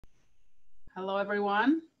Hello,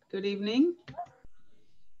 everyone. Good evening.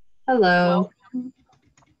 Hello. Welcome.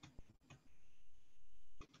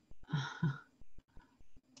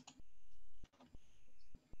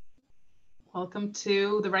 Welcome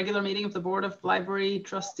to the regular meeting of the Board of Library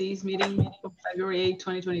Trustees meeting of February 8,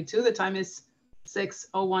 2022. The time is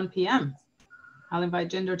 6:01 p.m. I'll invite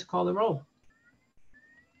Jinder to call the roll.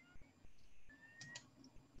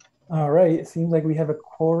 All right, it seems like we have a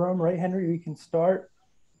quorum, right, Henry? We can start.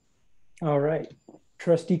 All right,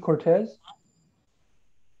 Trustee Cortez.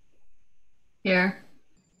 Here.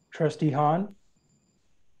 Trustee Hahn.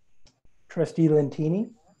 Trustee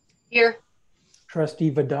Lentini. Here.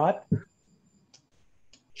 Trustee Vadot.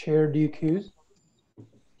 Chair Ducuse.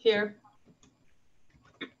 Here.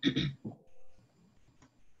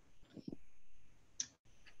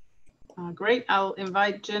 Great. I'll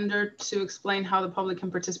invite Jinder to explain how the public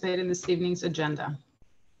can participate in this evening's agenda.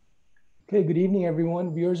 Okay, good evening,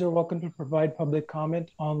 everyone. Viewers are welcome to provide public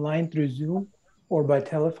comment online through Zoom or by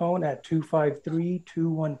telephone at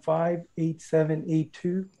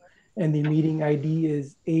 253-215-8782. And the meeting ID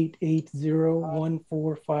is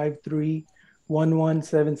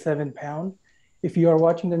 880-1453-1177#. If you are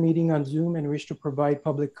watching the meeting on Zoom and wish to provide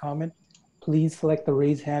public comment, please select the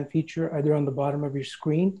raise hand feature either on the bottom of your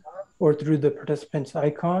screen or through the participants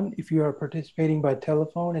icon. If you are participating by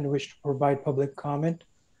telephone and wish to provide public comment,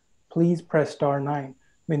 please press *9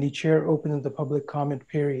 when the chair opens the public comment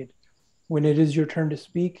period. When it is your turn to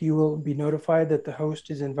speak, you will be notified that the host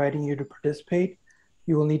is inviting you to participate.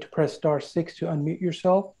 You will need to press *6 to unmute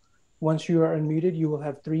yourself. Once you are unmuted, you will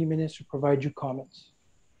have 3 minutes to provide your comments.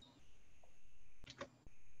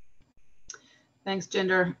 Thanks,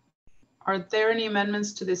 Jinder. Are there any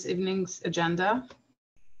amendments to this evening's agenda?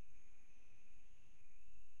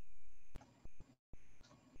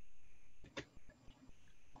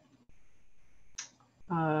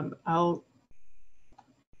 I'll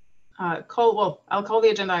call the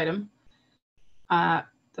agenda item.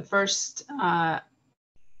 The first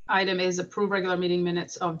item is approve regular meeting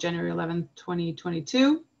minutes of January 11,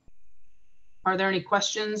 2022. Are there any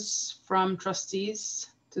questions from trustees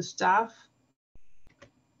to staff?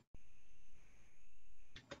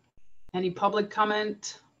 Any public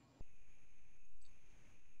comment?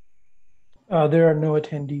 There are no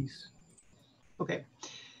attendees. Okay.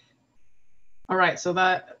 All right, so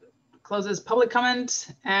that closes public comment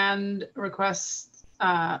and requests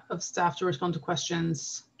of staff to respond to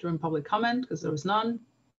questions during public comment because there was none.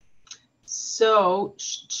 So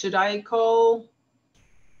should I call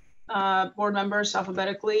board members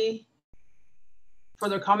alphabetically for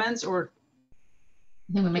their comments, or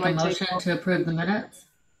I think we make a motion to approve the minutes.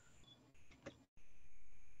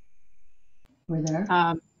 We're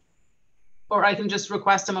there. Or I can just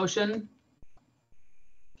request a motion.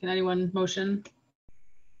 Can anyone motion?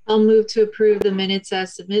 I'll move to approve the minutes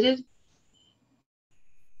as submitted.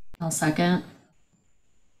 I'll second.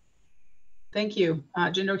 Thank you.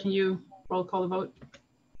 Jinder, can you roll call the vote?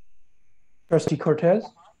 Trustee Cortez.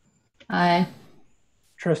 Aye.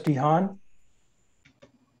 Trustee Hahn.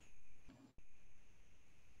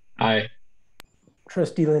 Aye.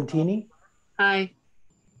 Trustee Lentini. Aye.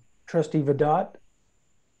 Trustee Vadot.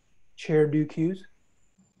 Chair Ducuse.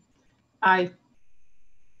 Aye.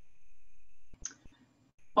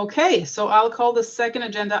 Okay, so I'll call the second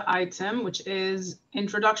agenda item, which is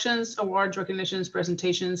introductions, awards, recognitions,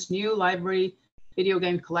 presentations, new library video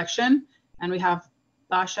game collection. And we have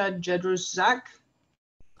Basha Jedruzak,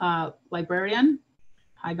 librarian.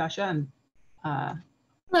 Hi, Basha. And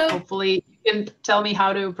hello. Hopefully you can tell me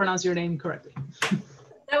how to pronounce your name correctly.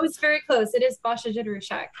 That was very close. It is Basha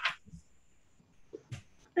Jedruzak.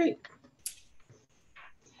 Great.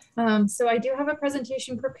 So I do have a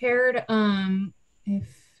presentation prepared.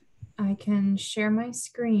 If I can share my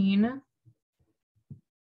screen.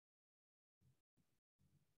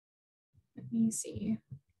 Let me see.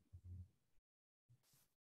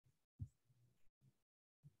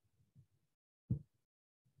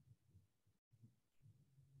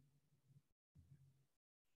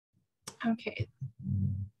 Okay.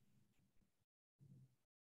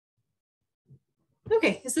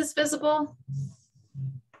 Okay, is this visible?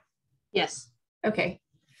 Yes. Okay.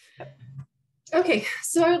 Okay,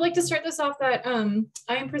 so I would like to start this off that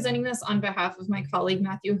I am presenting this on behalf of my colleague,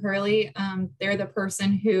 Matthew Hurley. They're the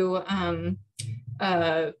person who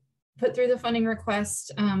put through the funding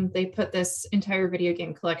request. They put this entire video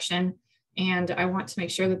game collection, and I want to make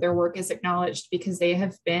sure that their work is acknowledged because they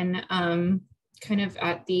have been kind of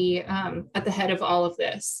at the head of all of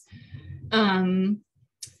this.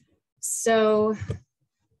 So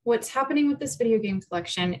what's happening with this video game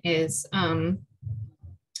collection is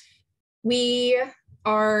we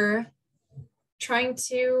are trying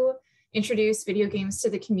to introduce video games to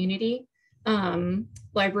the community.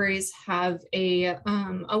 Libraries have a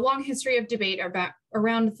long history of debate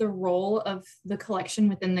around the role of the collection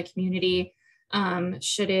within the community.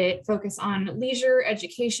 Should it focus on leisure,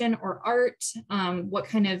 education, or art?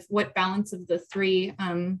 What balance of the three,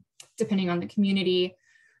 depending on the community?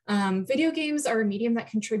 Video games are a medium that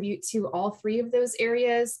contribute to all three of those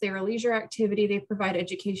areas. They're a leisure activity, they provide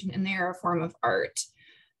education, and they are a form of art.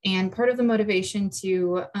 And part of the motivation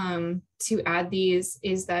to add these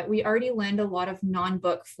is that we already lend a lot of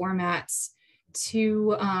non-book formats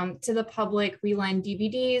to the public. We lend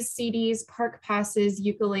DVDs, CDs, park passes,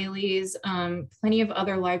 ukuleles, plenty of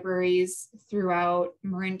other libraries throughout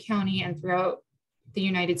Marin County and throughout the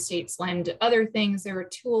United States lend other things. There are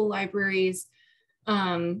tool libraries.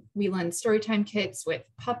 We lend storytime kits with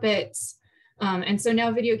puppets. And so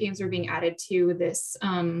now video games are being added to this,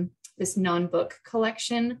 this non-book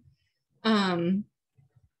collection. And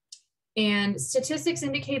statistics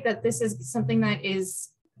indicate that this is something that is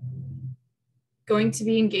going to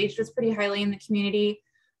be engaged with pretty highly in the community.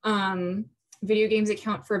 Video games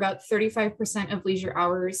account for about 35% of leisure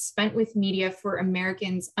hours spent with media for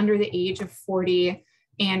Americans under the age of 40.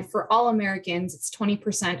 And for all Americans, it's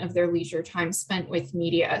 20% of their leisure time spent with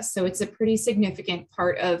media. So it's a pretty significant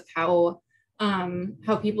part of how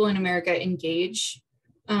people in America engage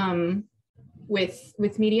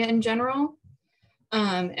with media in general.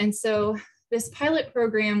 And so this pilot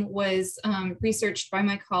program was researched by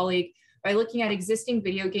my colleague by looking at existing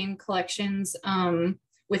video game collections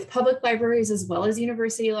with public libraries as well as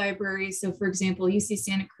university libraries. So for example, UC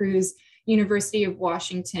Santa Cruz, University of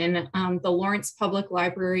Washington, the Lawrence Public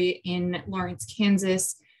Library in Lawrence,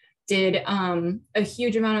 Kansas, did a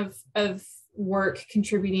huge amount of work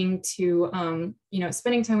contributing to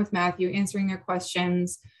spending time with Matthew, answering their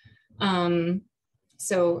questions.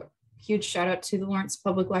 So huge shout out to the Lawrence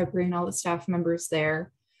Public Library and all the staff members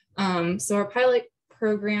there. So our pilot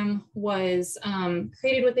program was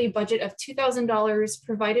created with a budget of $2,000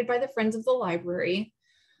 provided by the Friends of the Library.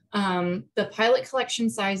 The pilot collection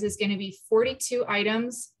size is going to be 42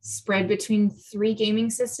 items spread between 3 gaming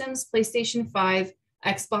systems, PlayStation 5,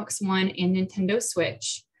 Xbox One, and Nintendo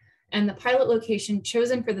Switch. And the pilot location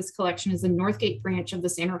chosen for this collection is the Northgate branch of the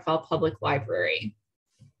San Rafael Public Library.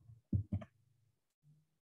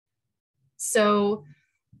 So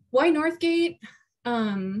why Northgate?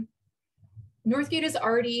 Northgate is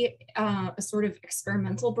already a sort of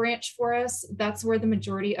experimental branch for us. That's where the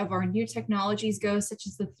majority of our new technologies go, such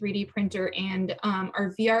as the 3D printer and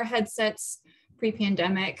our VR headsets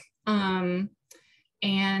pre-pandemic. And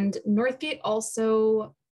Northgate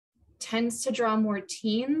also tends to draw more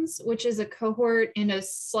teens, which is a cohort and a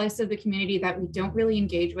slice of the community that we don't really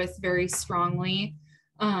engage with very strongly.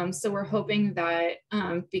 So we're hoping that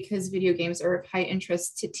because video games are of high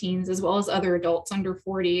interest to teens as well as other adults under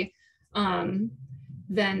 40,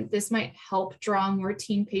 then this might help draw more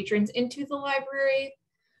teen patrons into the library.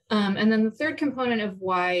 And then the third component of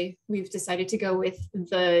why we've decided to go with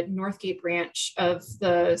the Northgate branch of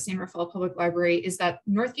the San Rafael Public Library is that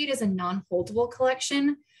Northgate is a non-holdable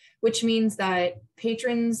collection, which means that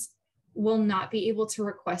patrons will not be able to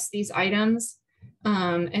request these items,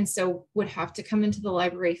 and so would have to come into the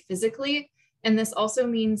library physically. And this also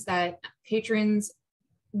means that patrons,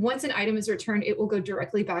 once an item is returned, it will go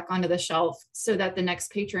directly back onto the shelf so that the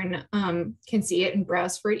next patron can see it and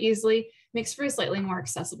browse for it easily. Makes for a slightly more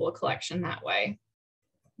accessible collection that way.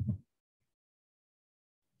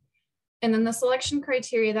 And then the selection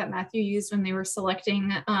criteria that Matthew used when they were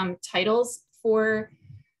selecting titles for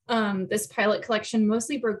this pilot collection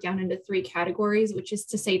mostly broke down into 3 categories, which is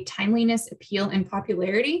to say timeliness, appeal, and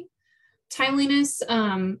popularity. Timeliness,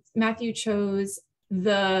 Matthew chose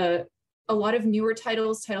a lot of newer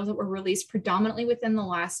titles that were released predominantly within the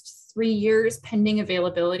last 3 years pending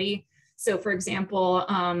availability. So for example,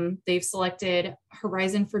 they've selected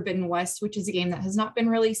Horizon Forbidden West, which is a game that has not been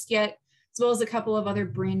released yet, as well as a couple of other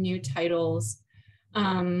brand new titles.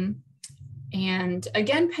 And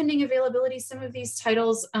again, pending availability, some of these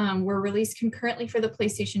titles were released concurrently for the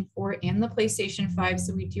PlayStation 4 and the PlayStation 5.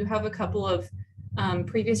 So we do have a couple of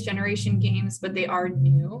previous generation games, but they are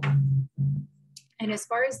new. And as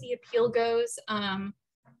far as the appeal goes,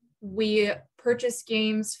 we purchase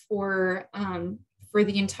games for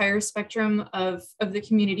the entire spectrum of the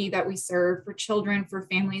community that we serve, for children, for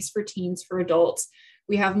families, for teens, for adults.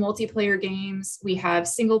 We have multiplayer games, we have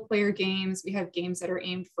single player games, we have games that are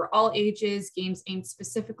aimed for all ages, games aimed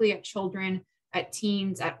specifically at children, at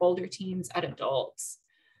teens, at older teens, at adults.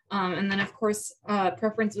 And then of course,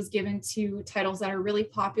 preference was given to titles that are really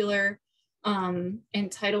popular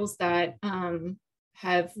and titles that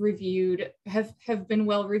have been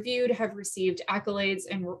well reviewed, have received accolades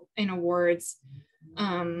and awards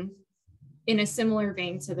in a similar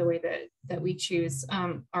vein to the way that we choose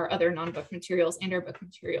our other non-book materials and our book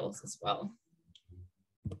materials as well.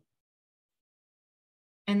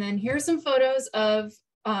 And then here's some photos of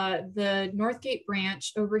the Northgate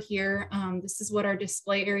branch over here. This is what our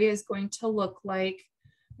display area is going to look like.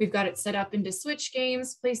 We've got it set up into Switch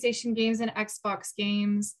games, PlayStation games, and Xbox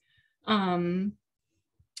games.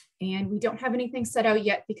 And we don't have anything set out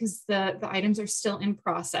yet because the items are still in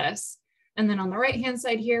process. And then on the right-hand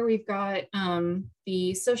side here, we've got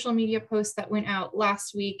the social media post that went out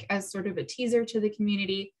last week as sort of a teaser to the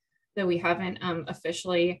community, though we haven't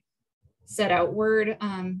officially set out word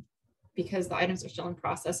because the items are still in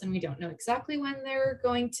process and we don't know exactly when they're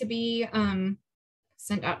going to be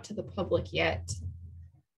sent out to the public yet.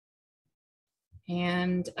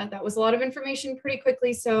 And that was a lot of information pretty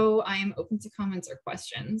quickly, so I'm open to comments or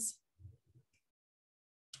questions.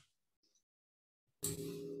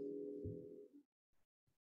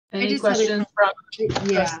 Any questions from?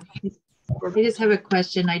 Yeah, I just have a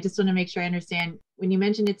question. I just want to make sure I understand. When you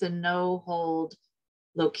mentioned it's a no hold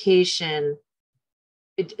location,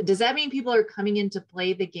 does that mean people are coming in to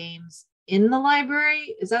play the games in the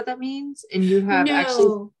library? Is that what that means? And you have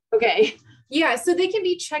actually, okay. Yeah, so they can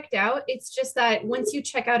be checked out. It's just that once you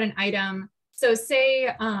check out an item, so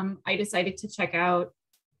say I decided to check out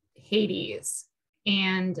Hades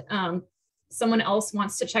and someone else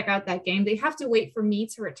wants to check out that game, they have to wait for me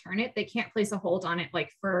to return it. They can't place a hold on it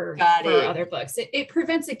like for other books. It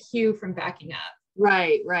prevents a queue from backing up.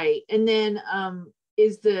 Right. And then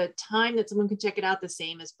is the time that someone can check it out the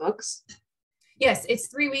same as books? Yes, it's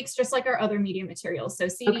 3 weeks, just like our other media materials. So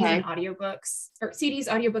CDs and audiobooks, or CDs,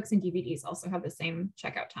 audiobooks, and DVDs also have the same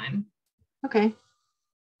checkout time. Okay,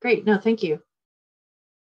 great. No, thank you.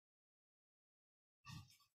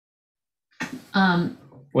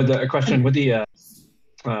 With the question, with the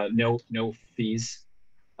no fees,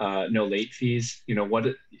 no late fees, you know, what,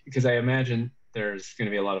 because I imagine there's going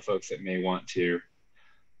to be a lot of folks that may want to,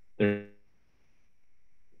 there's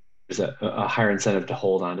a higher incentive to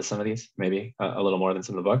hold on to some of these, maybe a little more than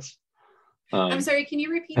some of the books. I'm sorry, can you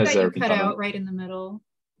repeat that? You cut out right in the middle.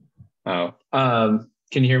 Oh, can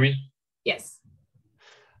you hear me? Yes.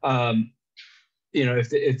 You know, if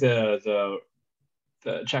the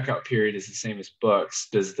checkout period is the same as books,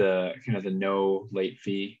 does the kind of the no late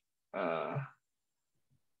fee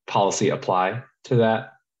policy apply to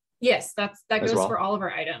that? Yes, that goes for all of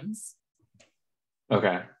our items.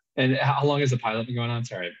 Okay. And how long has the pilot been going on?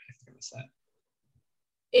 Sorry, I missed that.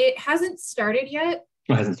 It hasn't started yet.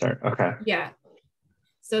 It hasn't started. Okay. Yeah.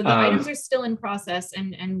 So the items are still in process,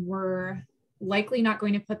 and we're likely not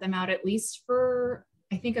going to put them out at least for,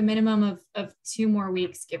 I think, a minimum of 2 more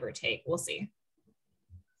weeks, give or take. We'll see.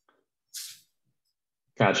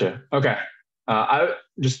 Gotcha. Okay. I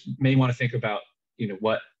just may want to think about, you know,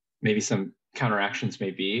 what maybe some counteractions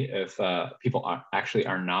may be if people are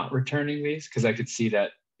not returning these, because I could see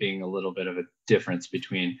that being a little bit of a difference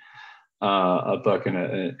between a book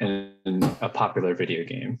and a popular video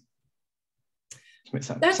game.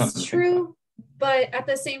 That's true, but at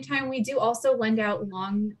the same time, we do also lend out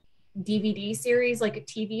long DVD series, like a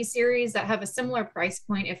TV series, that have a similar price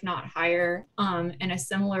point, if not higher, and a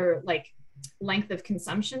similar like length of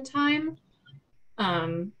consumption time.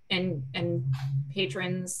 And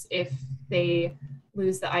patrons, if they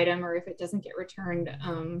lose the item or if it doesn't get returned,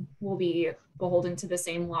 will be beholden to the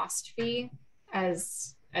same lost fee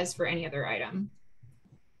as for any other item.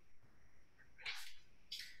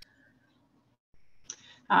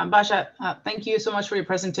 Basha, thank you so much for your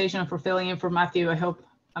presentation and for filling in for Matthew. I hope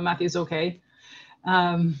Matthew's okay.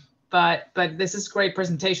 But this is great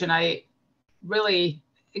presentation. I really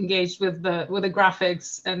engaged with the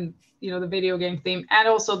graphics and, you know, the video game theme, and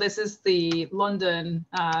also this is the London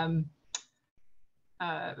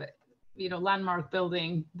you know, landmark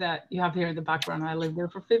building that you have here in the background. I lived there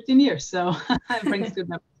for 15 years, so it brings good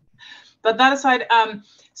memories. But that aside,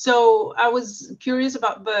 so I was curious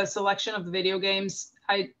about the selection of the video games.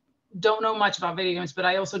 I don't know much about video games, but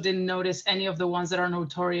I also didn't notice any of the ones that are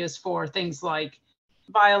notorious for things like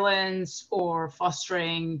violence or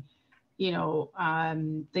fostering, you know,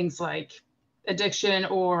 things like addiction,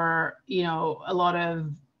 or, you know, a lot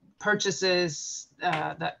of purchases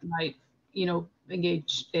that might, you know,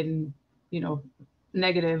 engage in, you know,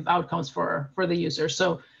 negative outcomes for the user.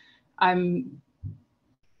 So I'm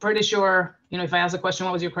pretty sure, you know, if I ask a question,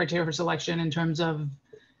 what was your criteria for selection in terms of,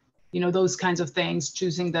 you know, those kinds of things,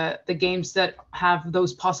 choosing the games that have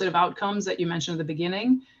those positive outcomes that you mentioned at the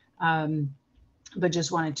beginning, but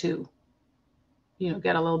just wanted to, you know,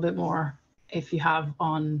 get a little bit more if you have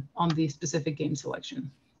on the specific game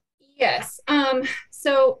selection. Yes.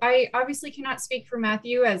 So I obviously cannot speak for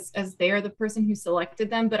Matthew as they are the person who selected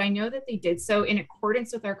them, but I know that they did so in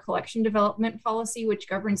accordance with our collection development policy, which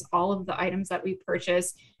governs all of the items that we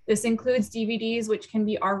purchase. This includes DVDs, which can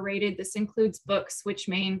be R-rated. This includes books, which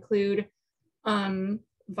may include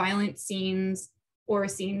violent scenes or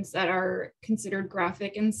scenes that are considered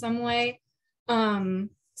graphic in some way.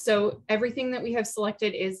 So everything that we have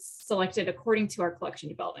selected is selected according to our collection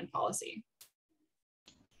development policy.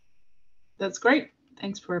 That's great.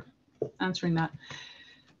 Thanks for answering that.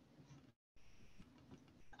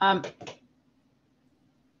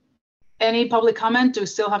 Any public comment? Do we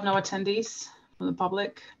still have no attendees from the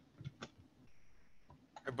public?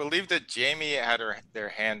 I believe that Jamie had her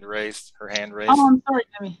hand raised. Oh, I'm sorry,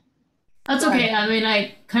 Jamie. That's okay. I mean,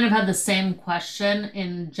 I kind of had the same question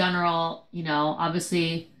in general. You know,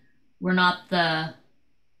 obviously, we're not the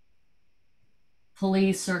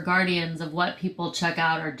police or guardians of what people check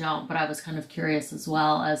out or don't, but I was kind of curious as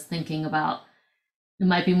well as thinking about it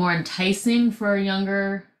might be more enticing for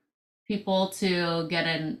younger people to get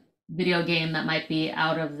a video game that might be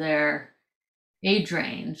out of their age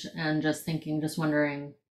range, and just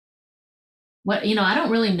wondering what, you know, I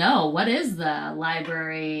don't really know. What is the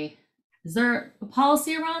library? Is there a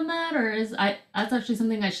policy around that, or that's actually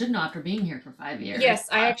something I should know after being here for 5 years? Yes,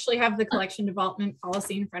 I actually have the collection development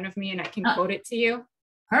policy in front of me, and I can quote it to you.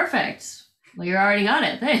 Perfect. Well, you already got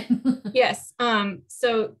it. Thanks. Yes.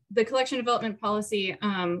 So the collection development policy,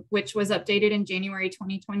 which was updated in January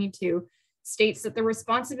 2022, states that the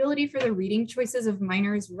responsibility for the reading choices of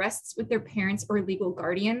minors rests with their parents or legal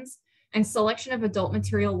guardians, and selection of adult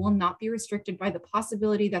material will not be restricted by the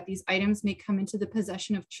possibility that these items may come into the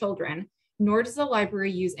possession of children, nor does the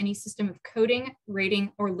library use any system of coding,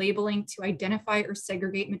 rating, or labeling to identify or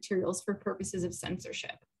segregate materials for purposes of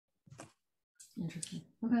censorship. Interesting.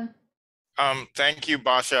 Okay. Thank you,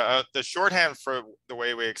 Basha. The shorthand for the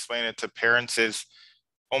way we explain it to parents is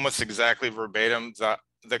almost exactly verbatim.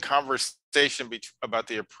 The conversation about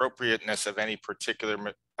the appropriateness of any particular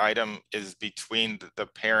item is between the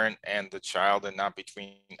parent and the child, and not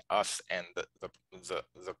between us and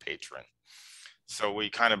the patron. So we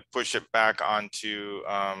kind of push it back onto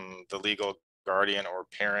the legal guardian or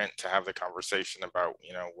parent to have the conversation about,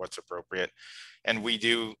 you know, what's appropriate. And we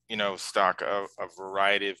do, you know, stock a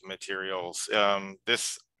variety of materials.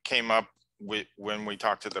 This came up when we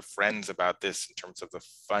talked to the Friends about this in terms of the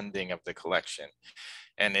funding of the collection.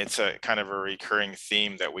 And it's a kind of a recurring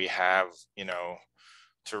theme that we have, you know,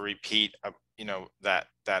 to repeat, you know, that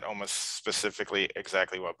almost specifically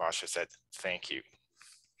exactly what Basha said. Thank you.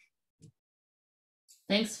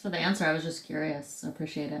 Thanks for the answer. I was just curious. I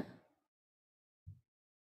appreciate it.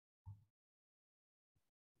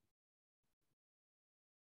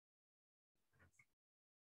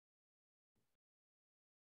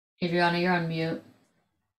 Adriana, you're on mute.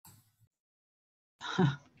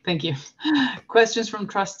 Thank you. Questions from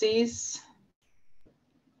trustees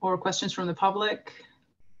or questions from the public?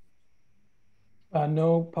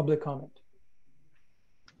 No public comment.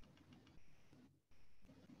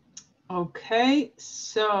 Okay,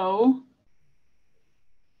 so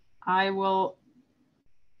I will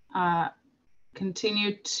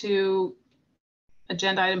continue to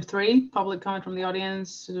agenda item 3, public comment from the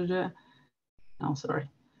audience. Oh, sorry.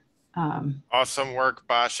 Awesome work,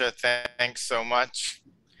 Basha. Thanks so much.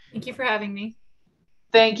 Thank you for having me.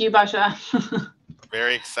 Thank you, Basha.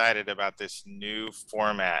 Very excited about this new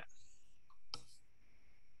format.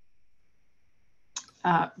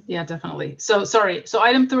 Yeah, definitely. So sorry. So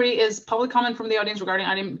item 3 is public comment from the audience regarding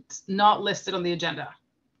items not listed on the agenda.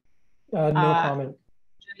 No comment.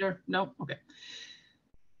 Gender? No. Okay.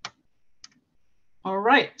 All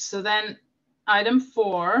right. So then item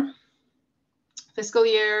 4, fiscal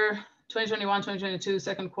year 2021-2022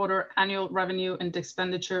 second quarter annual revenue and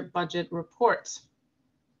expenditure budget report.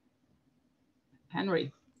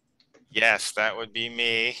 Henry. Yes, that would be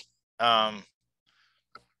me.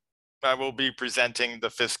 I will be presenting the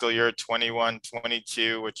fiscal year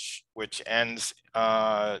 21-22, which ends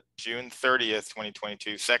June 30th,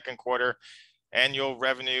 2022, second quarter annual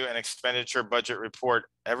revenue and expenditure budget report.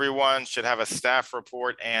 Everyone should have a staff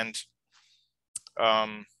report and a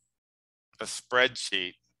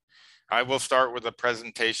spreadsheet. I will start with a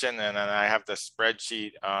presentation, and then I have the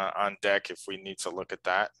spreadsheet on deck if we need to look at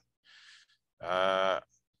that.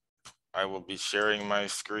 I will be sharing my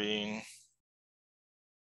screen.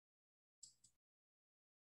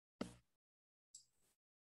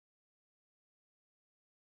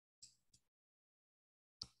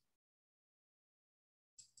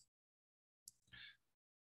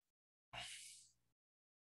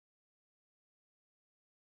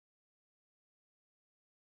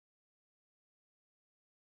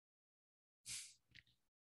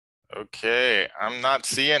 Okay, I'm not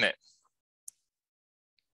seeing it.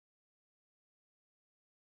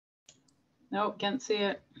 Nope, can't see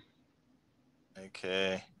it.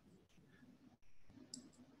 Okay.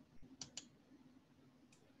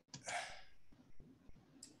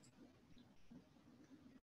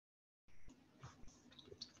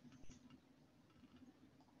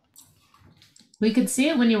 We could see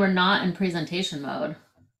it when you were not in presentation mode.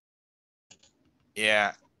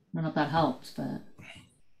 Yeah. I don't know if that helps, but.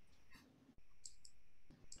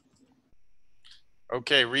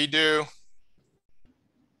 Okay, redo.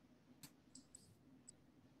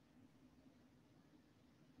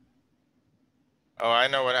 Oh, I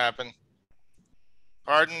know what happened.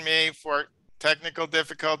 Pardon me for technical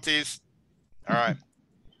difficulties. All right.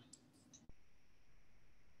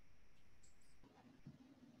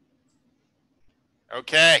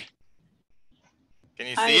 Okay. Can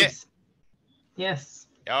you see it? Yes.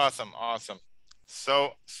 Awesome, awesome.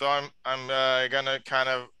 So I'm gonna kind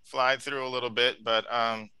of fly through a little bit, but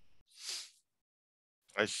I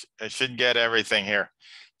should get everything here.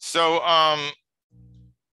 So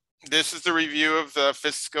this is the review of the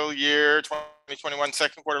fiscal year 2021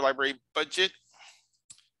 second quarter library budget.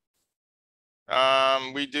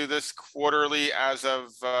 We do this quarterly. As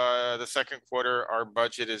of the second quarter, our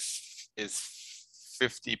budget is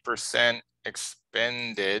 50%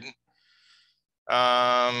 expended.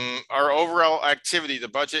 Our overall activity, the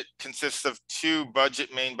budget consists of two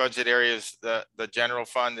main budget areas, the general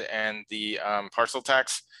fund and the parcel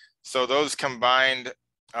tax. So those combined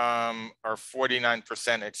are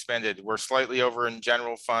 49% expended. We're slightly over in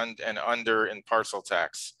general fund and under in parcel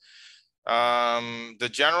tax. The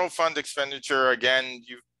general fund expenditure, again,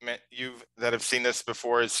 you've that have seen this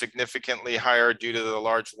before, is significantly higher due to the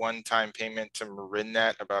large one-time payment to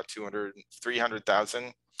MarinNet, about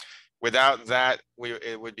 300,000. Without that,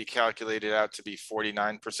 it would be calculated out to be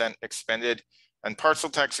 49% expended, and parcel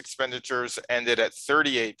tax expenditures ended at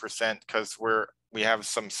 38% because we have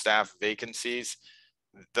some staff vacancies.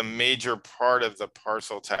 The major part of the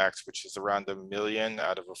parcel tax, which is around $1 million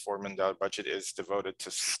out of a $4 million budget, is devoted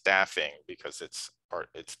to staffing because it's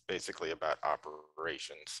basically about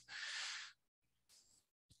operations.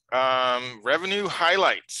 Revenue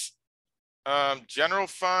highlights. General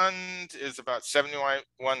fund is about 71%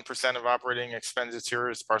 of operating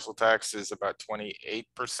expenditures. Parcel tax is about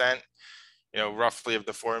 28%. You know, roughly of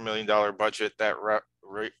the $4 million budget, that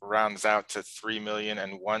rounds out to 3 million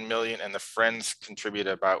and 1 million, and the Friends contribute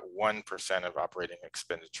about 1% of operating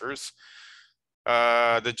expenditures.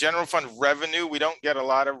 The general fund revenue, we don't get a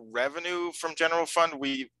lot of revenue from general fund.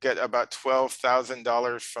 We get about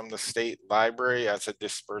 $12,000 from the state library as a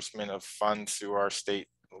disbursement of funds through our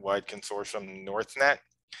statewide consortium, NorthNet.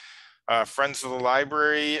 Friends of the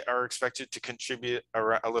library are expected to contribute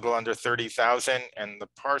a little under 30,000, and the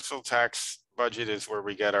parcel tax budget is where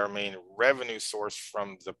we get our main revenue source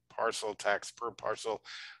from the parcel tax per parcel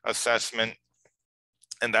assessment.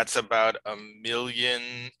 And that's about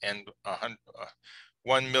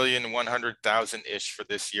 1,100,000-ish for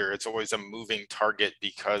this year. It's always a moving target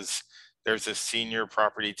because there's a senior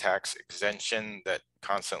property tax exemption that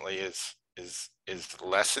constantly is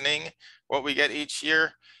lessening what we get each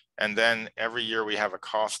year. And then every year we have a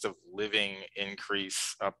cost of living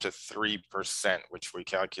increase up to 3%, which we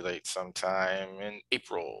calculate sometime in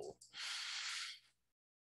April.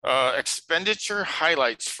 Expenditure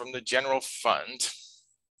highlights from the general fund.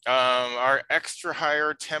 Our extra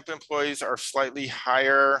hire temp employees are slightly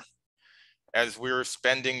higher as we were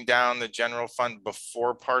spending down the general fund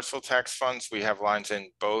before parcel tax funds. We have lines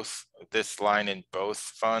in both, this line in both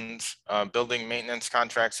funds. Building maintenance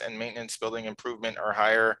contracts and maintenance building improvement are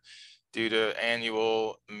higher due to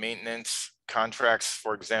annual maintenance contracts.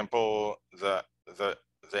 For example, the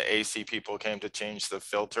AC people came to change the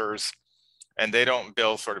filters, and they don't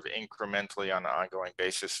bill sort of incrementally on an ongoing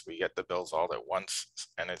basis. We get the bills all at once,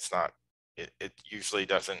 and it's not, it usually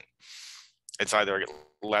doesn't, it's either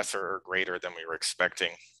lesser or greater than we were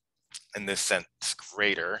expecting. In this sense,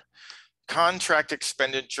 greater. Contract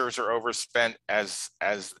expenditures are overspent as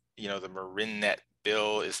you know, the MarinNet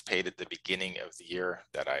bill is paid at the beginning of the year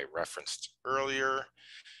that I referenced earlier.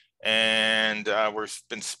 And we've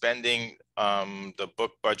been spending the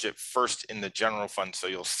book budget first in the general fund. So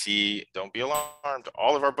you'll see, don't be alarmed,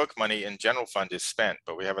 all of our book money in general fund is spent,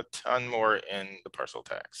 but we have a ton more in the parcel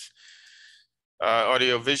tax.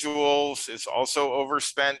 Audio visuals is also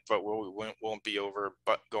overspent, but we won't be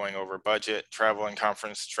going over budget. Travel and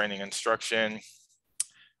conference training instruction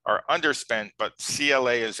are underspent, but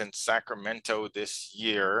CLA is in Sacramento this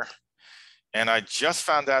year. And I just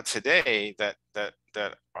found out today that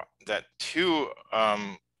two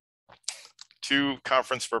 2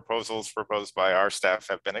 conference proposals proposed by our staff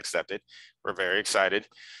have been accepted. We're very excited.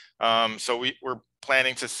 So we're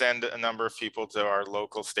planning to send a number of people to our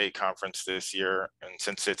local state conference this year. And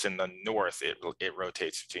since it's in the north, it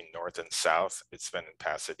rotates between north and south. It's been in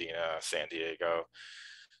Pasadena, San Diego.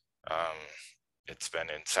 It's been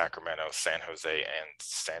in Sacramento, San Jose, and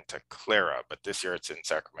Santa Clara, but this year it's in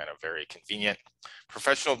Sacramento, very convenient.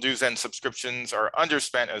 Professional dues and subscriptions are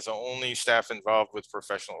underspent, as only staff involved with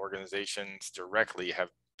professional organizations directly have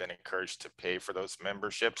been encouraged to pay for those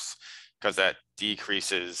memberships, because that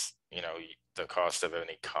decreases, you know, the cost of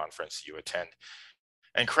any conference you attend.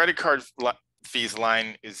 And credit card fees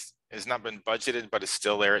line has not been budgeted, but it's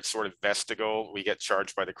still there. It's sort of vestigial. We get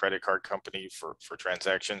charged by the credit card company for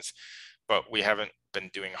transactions, but we haven't been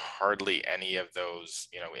doing hardly any of those,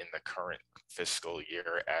 you know, in the current fiscal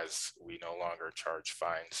year, as we no longer charge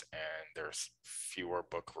fines and there's fewer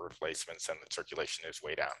book replacements and the circulation is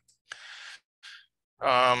way down.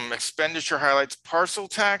 Expenditure highlights: parcel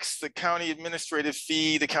tax, the county administrative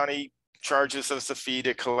fee. The county charges us a fee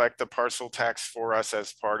to collect the parcel tax for us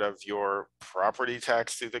as part of your property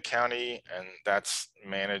tax through the county, and that's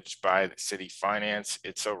managed by the city finance.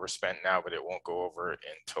 It's overspent now, but it won't go over in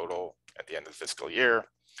total at the end of the fiscal year.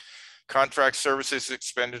 Contract services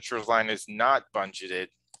expenditures line is not budgeted.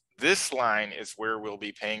 This line is where we'll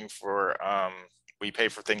be paying for, we pay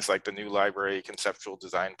for things like the new library conceptual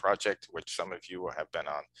design project, which some of you have been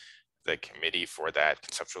on the committee for that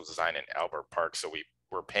conceptual design in Albert Park. So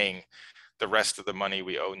we're paying the rest of the money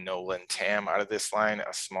we owe Nolan Tam out of this line,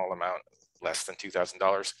 a small amount, less than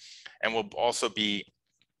 $2,000. And we'll also be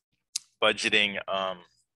budgeting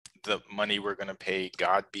the money we're going to pay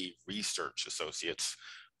Godby Research Associates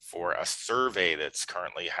for a survey that's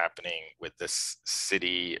currently happening with this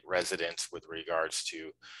city residents with regards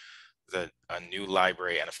to a new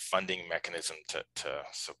library and a funding mechanism to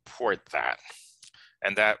support that.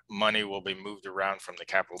 And that money will be moved around from the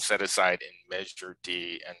capital set aside in Measure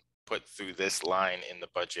D and put through this line in the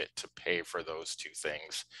budget to pay for those two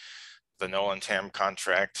things. The Nolan Tam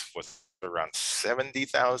contract was around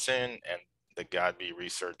 $70,000 and the Godby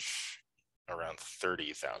Research around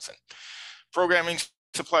 $30,000. Programming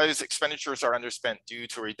supplies expenditures are underspent due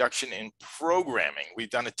to a reduction in programming. We've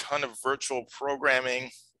done a ton of virtual programming,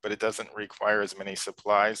 but it doesn't require as many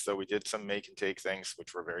supplies, though we did some make and take things,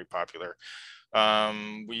 which were very popular.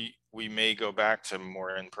 We may go back to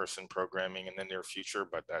more in-person programming in the near future,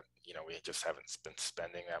 but that, you know, we just haven't been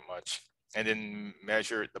spending that much. And in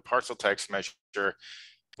measure, the parcel tax measure,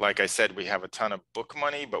 like I said, we have a ton of book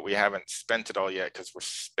money, but we haven't spent it all yet because we're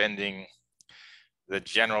spending the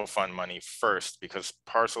general fund money first, because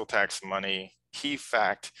parcel tax money, key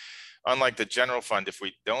fact, unlike the general fund, if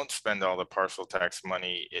we don't spend all the parcel tax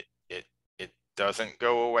money, it doesn't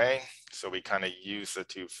go away. So we kind of use the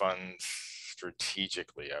two funds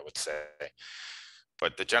strategically, I would say.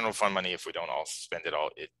 But the general fund money, if we don't all spend it all,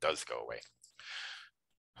 it does go away.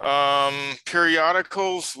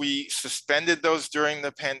 Periodicals, we suspended those during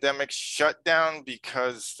the pandemic shutdown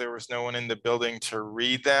because there was no one in the building to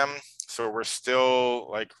read them. So we're still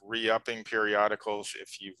like re-upping periodicals.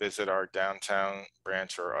 If you visit our downtown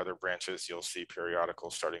branch or other branches, you'll see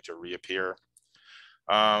periodicals starting to reappear.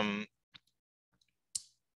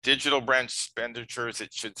 Digital branch expenditures,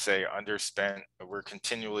 it should say underspent. We're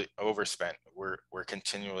continually overspent. We're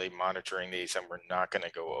continually monitoring these and we're not going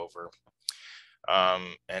to go over.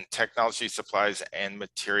 And technology supplies and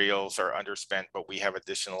materials are underspent, but we have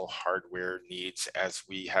additional hardware needs as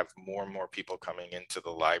we have more and more people coming into the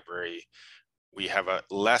library. We have a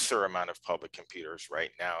lesser amount of public computers right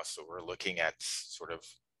now, so we're looking at sort of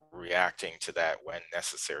reacting to that when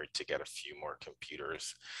necessary to get a few more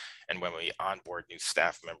computers. And when we onboard new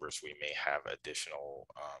staff members, we may have additional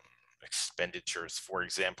expenditures. For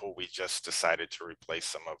example, we just decided to replace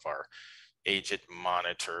some of our aged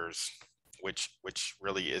monitors, which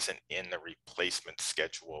really isn't in the replacement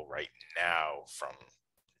schedule right now from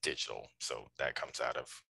digital. So that comes out of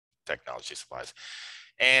technology supplies.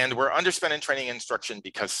 And we're underspent in training and instruction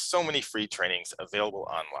because so many free trainings available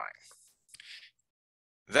online.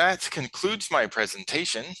 That concludes my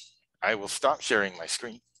presentation. I will stop sharing my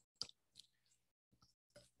screen.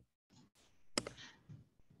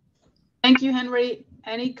 Thank you, Henry.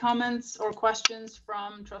 Any comments or questions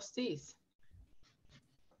from trustees?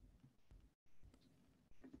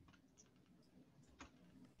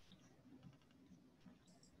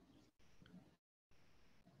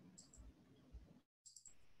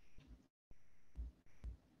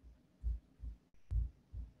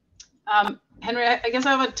 Henry, I guess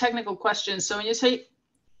I have a technical question. So when you say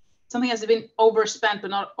something has been overspent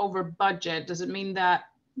but not over budget, does it mean that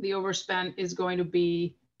the overspent is going to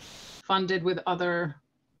be funded with other?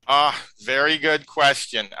 Very good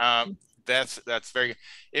question. That's very,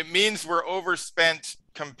 it means we're overspent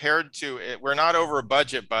compared to it. We're not over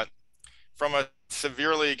budget, but from a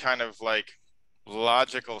severely kind of like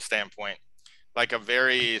logical standpoint, like a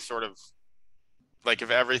very sort of like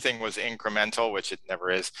if everything was incremental, which it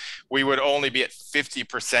never is, we would only be at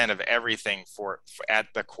 50% of everything for at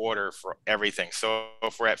the quarter for everything. So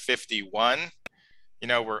if we're at 51, you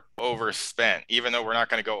know, we're overspent, even though we're not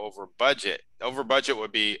going to go over budget. Over budget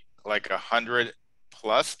would be like 100+%.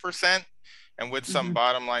 And with some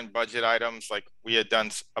bottom line budget items, like we had done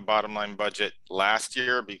a bottom line budget last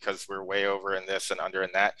year because we're way over in this and under in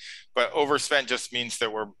that. But overspent just means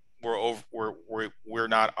that we're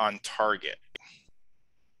not on target.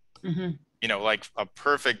 You know, like a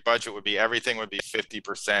perfect budget would be everything would be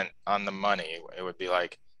 50% on the money. It would be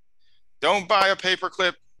like, don't buy a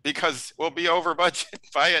paperclip because we'll be over budget.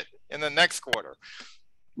 Buy it in the next quarter.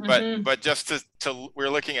 But just to we're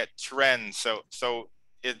looking at trends. So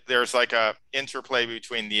there's like a interplay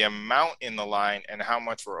between the amount in the line and how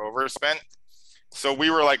much we're overspent. So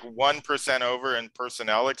we were like 1% over in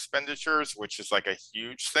personnel expenditures, which is like a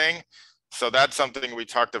huge thing. So that's something we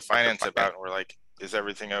talked to finance about, and we're like, is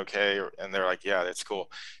everything okay? And they're like, yeah, that's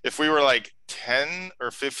cool. If we were like 10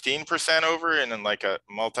 or 15% over and in like a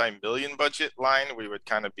multi-million budget line, we would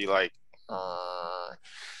kind of be like,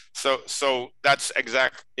 so that's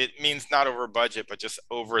exact. It means not over budget, but just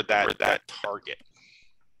over that target.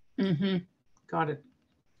 Got it.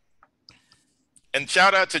 And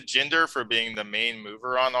shout out to Jinder for being the main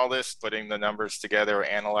mover on all this, putting the numbers together,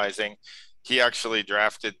 analyzing. He actually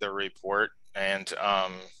drafted the report and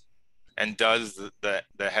does the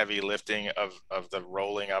heavy lifting of the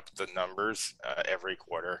rolling up the numbers every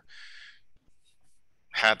quarter.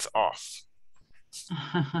 Hats off.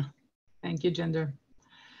 Thank you, Jinder.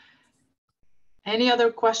 Any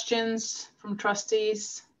other questions from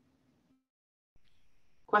trustees?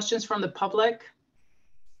 Questions from the public?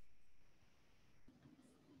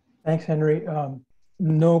 Thanks, Henry.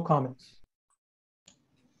 No comments.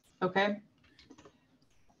 Okay.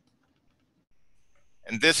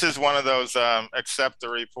 And this is one of those accept the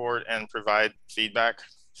report and provide feedback.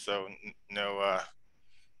 So no,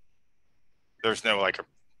 there's no like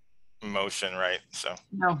a motion, right? So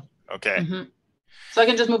no. Okay. So I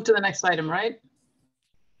can just move to the next item, right?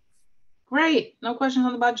 Great. No questions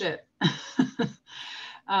on the budget.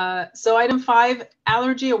 So item 5,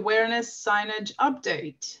 allergy awareness signage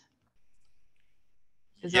update.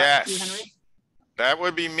 Is that you, Henry? That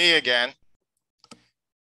would be me again.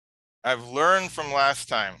 I've learned from last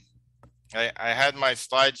time. I had my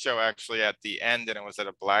slideshow actually at the end and it was at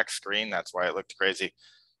a black screen. That's why it looked crazy,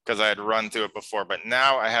 because I had run through it before. But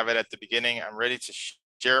now I have it at the beginning. I'm ready to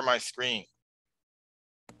share my screen.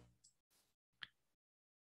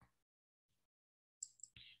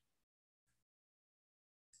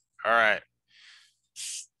 All right.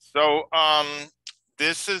 So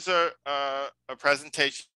this is a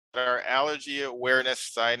presentation of our allergy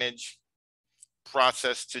awareness signage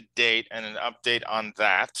process to date and an update on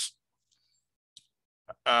that.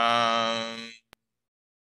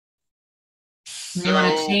 You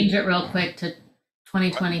want to change it real quick to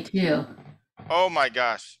 2022. Oh my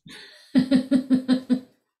gosh.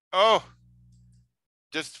 Oh,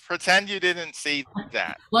 just pretend you didn't see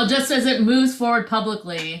that. Well, just as it moves forward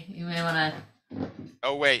publicly, you may want to.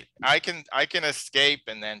 Oh wait, I can escape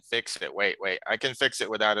and then fix it. Wait, I can fix it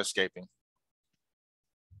without escaping.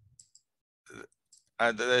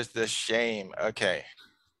 There's the shame. Okay.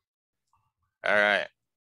 All right.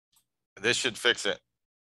 This should fix it.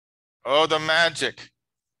 Oh, the magic.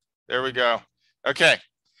 There we go. Okay.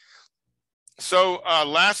 So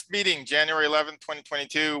last meeting, January 11th,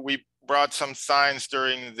 2022, we brought some signs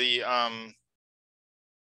during the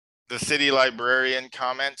city librarian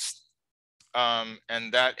comments.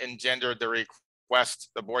 And that engendered the request.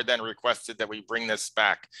 The board then requested that we bring this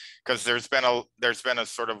back because there's been a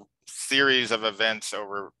sort of series of events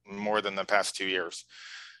over more than the past 2 years.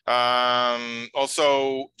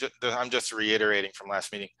 Also, I'm just reiterating from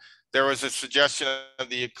last meeting. There was a suggestion of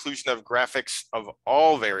the inclusion of graphics of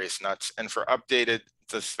all various nuts and for updated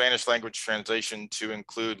the Spanish language translation to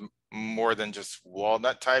include more than just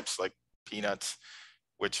walnut types like peanuts,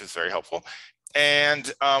 which is very helpful.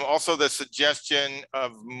 And also the suggestion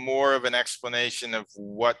of more of an explanation of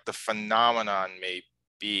what the phenomenon may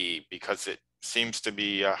be, because it seems to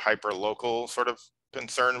be a hyper-local sort of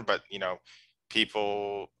concern, but you know,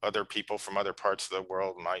 other people from other parts of the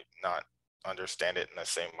world might not understand it in the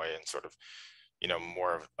same way, and sort of, you know,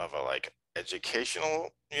 more of a like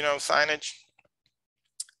educational, you know, signage,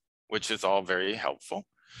 which is all very helpful.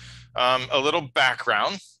 A little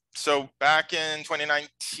background. So back in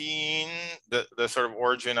 2019, the sort of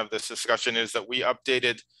origin of this discussion is that we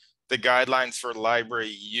updated the guidelines for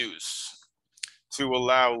library use to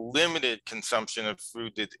allow limited consumption of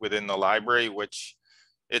food within the library, which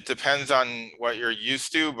it depends on what you're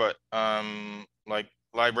used to, but like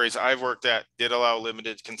libraries I've worked at did allow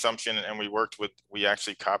limited consumption, and we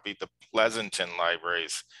actually copied the Pleasanton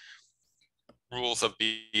Library's rules of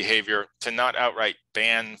behavior to not outright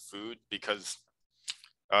ban food, because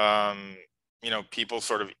you know, people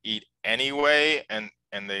sort of eat anyway, and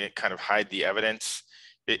they kind of hide the evidence.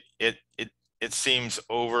 It seems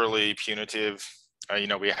overly punitive. You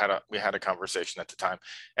know, we had a conversation at the time,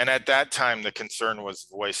 and at that time the concern was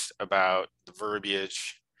voiced about the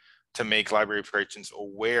verbiage to make library patrons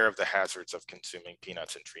aware of the hazards of consuming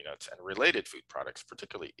peanuts and tree nuts and related food products,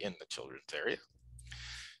 particularly in the children's area.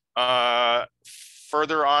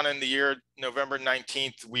 Further on in the year, November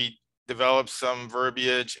 19th, we developed some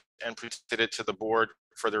verbiage and presented it to the board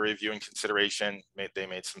for the review and consideration. They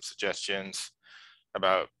made some suggestions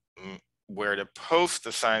about where to post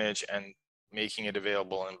the signage and making it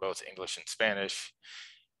available in both English and Spanish.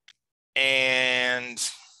 And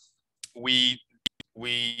we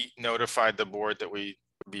notified the board that we'd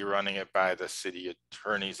be running it by the city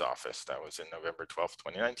attorney's office. That was in November 12th,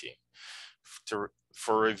 2019,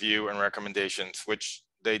 for review and recommendations, which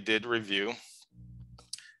they did review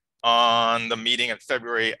on the meeting at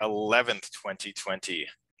February 11th, 2020,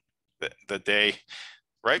 the day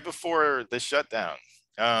right before the shutdown.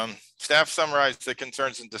 Staff summarized the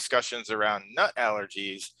concerns and discussions around nut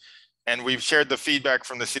allergies, and we've shared the feedback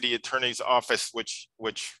from the city attorney's office, which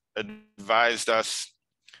advised us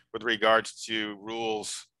with regards to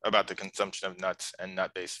rules about the consumption of nuts and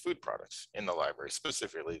nut-based food products in the library,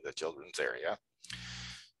 specifically the children's area.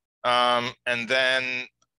 And then,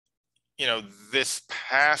 you know, this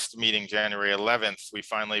past meeting, January 11th, we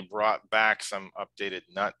finally brought back some updated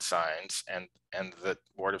nut signs, and the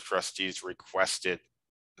Board of Trustees requested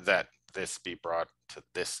that this be brought to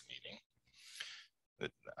this meeting.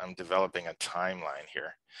 I'm developing a timeline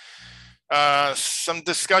here. Some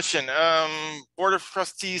discussion. Board of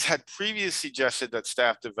Trustees had previously suggested that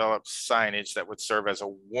staff develop signage that would serve as a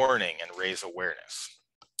warning and raise awareness.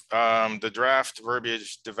 The draft verbiage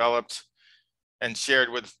was developed and shared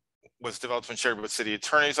with city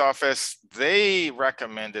attorney's office. They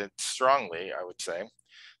recommended strongly, I would say,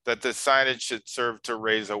 that the signage should serve to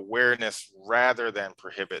raise awareness rather than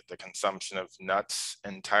prohibit the consumption of nuts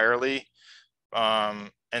entirely.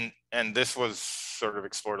 And this was sort of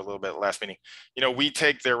explored a little bit last meeting. You know, we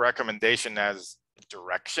take their recommendation as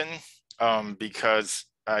direction, because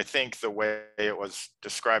I think the way it was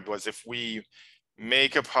described was, if we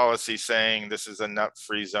make a policy saying this is a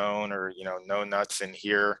nut-free zone, or, you know, no nuts in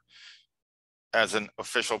here as an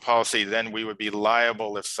official policy, then we would be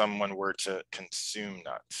liable if someone were to consume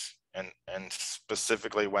nuts. And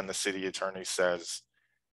specifically when the city attorney says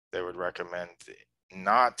they would recommend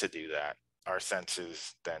not to do that, our sense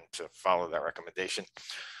is then to follow that recommendation.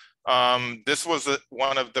 This was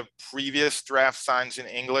one of the previous draft signs in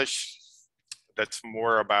English that's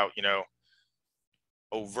more about, you know,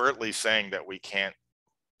 overtly saying that we can't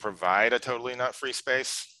provide a totally nut-free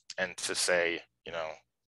space, and to say, you know,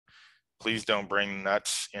 please don't bring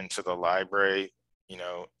nuts into the library, you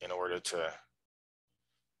know, in order to,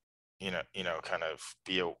 you know, kind of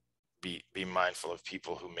be mindful of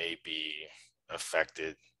people who may be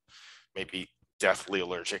affected, may be deathly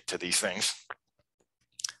allergic to these things.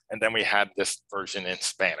 And then we had this version in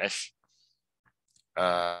Spanish,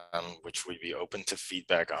 which we'd be open to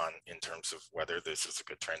feedback on in terms of whether this is a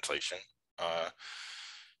good translation.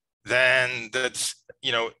 Then that's,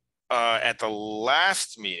 you know, at the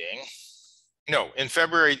last meeting, no, in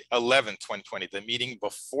February 11th, 2020, the meeting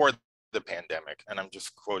before the pandemic, and I'm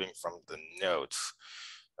just quoting from the notes,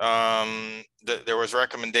 there was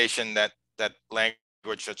recommendation that language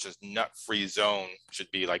such as nut-free zone should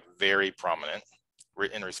be like very prominent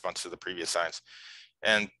in response to the previous signs.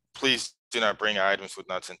 And please do not bring items with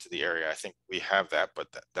nuts into the area. I think we have that, but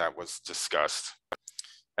that was discussed.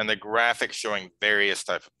 And the graphic showing various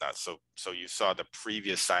types of nuts. So you saw the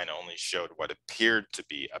previous sign only showed what appeared to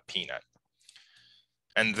be a peanut.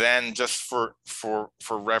 And then just for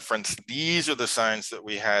reference, these are the signs that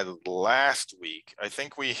we had last week. I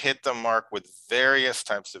think we hit the mark with various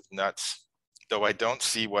types of nuts, though I don't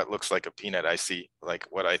see what looks like a peanut. I see like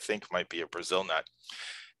what I think might be a Brazil nut.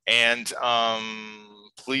 And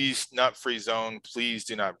please, nut-free zone, please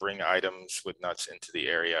do not bring items with nuts into the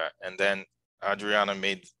area. And then Adriana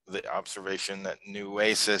made the observation that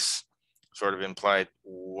Nueces sort of implied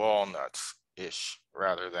walnuts-ish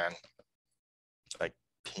rather than like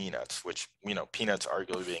peanuts, which, you know, peanuts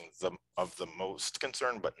arguably being of the most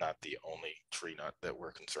concern, but not the only tree nut that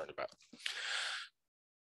we're concerned about.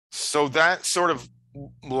 So that's sort of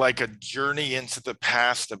like a journey into the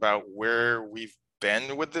past about where we've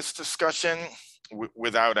been with this discussion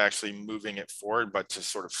without actually moving it forward, but to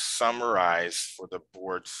sort of summarize for the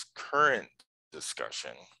board's current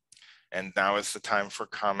discussion. And now is the time for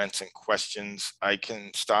comments and questions. I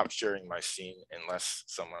can stop sharing my scene unless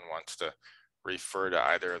someone wants to refer to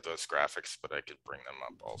either of those graphics, but I could bring them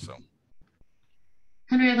up also.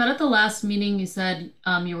 Henry, I thought at the last meeting you said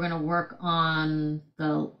you were going to work on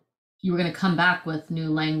you were going to come back with new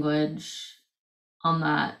language on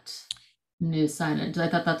that new signage. I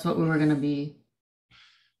thought that's what we were going to be.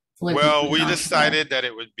 Well, we decided that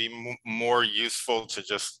it would be more useful to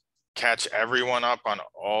just catch everyone up on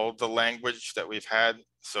all the language that we've had.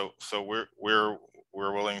 So we're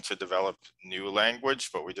willing to develop new language,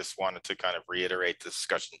 but we just wanted to kind of reiterate the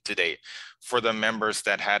discussion today for the members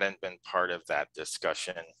that hadn't been part of that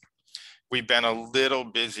discussion. We've been a little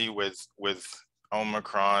busy with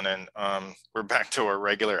Omicron, and we're back to our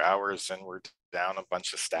regular hours, and we're down a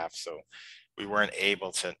bunch of staff, so we weren't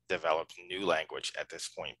able to develop new language at this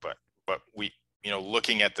point. But we, you know,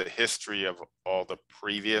 looking at the history of all the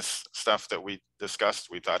previous stuff that we discussed,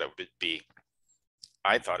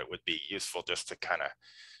 I thought it would be useful just to kind of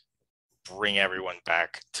bring everyone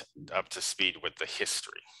back up to speed with the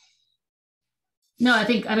history. No,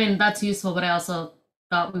 I mean, that's useful, but I also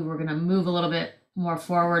thought we were going to move a little bit more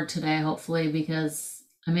forward today, hopefully, because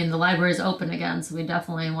I mean, the library is open again, so we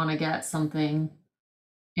definitely want to get something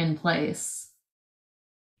in place.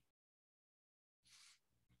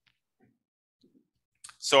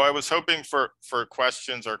 So I was hoping for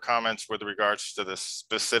questions or comments with regards to the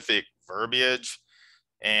specific verbiage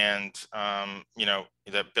and, you know,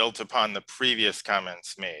 that built upon the previous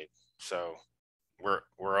comments made. So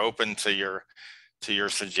we're open to your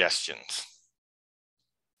suggestions.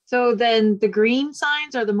 So then the green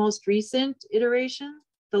signs are the most recent iteration,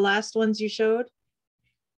 the last ones you showed?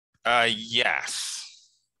 Yes.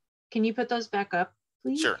 Can you put those back up,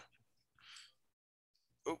 please? Sure.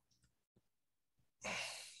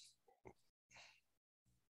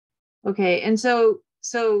 Okay, and so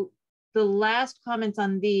the last comments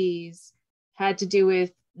on these had to do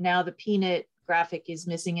with now the peanut graphic is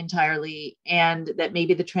missing entirely, and that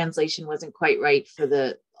maybe the translation wasn't quite right for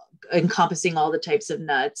the encompassing all the types of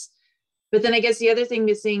nuts. But then I guess the other thing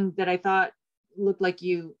missing that I thought looked like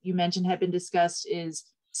you mentioned had been discussed is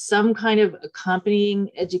some kind of accompanying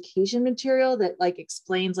education material that like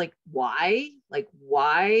explains why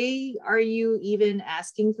are you even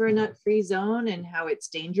asking for a nut-free zone and how it's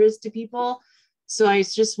dangerous to people. So I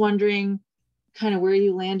was just wondering kind of where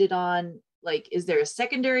you landed on, like, is there a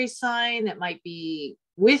secondary sign that might be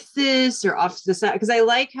with this or off to the side? Because I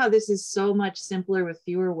like how this is so much simpler with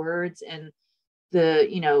fewer words, and the,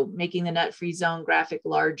 you know, making the nut-free zone graphic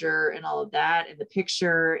larger and all of that, and the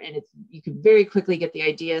picture, and it's, you can very quickly get the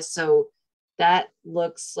idea. So that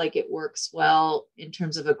looks like it works well in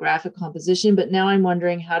terms of a graphic composition. But now I'm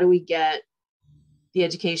wondering, how do we get the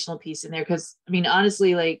educational piece in there? Because I mean,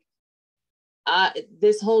 honestly, like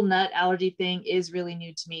this whole nut allergy thing is really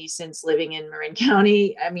new to me since living in Marin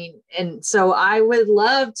County. I mean, and so I would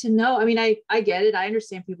love to know, I mean, I get it. I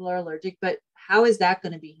understand people are allergic, but how is that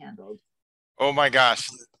going to be handled? Oh my gosh.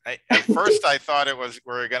 At first I thought it was,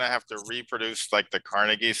 we're going to have to reproduce like the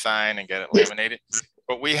Carnegie sign and get it laminated,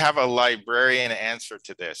 but we have a librarian answer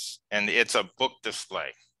to this, and it's a book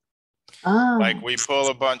display. Oh. Like we pull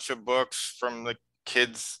a bunch of books from the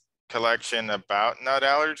kids collection about nut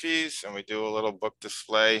allergies, and we do a little book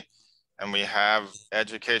display, and we have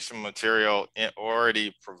educational material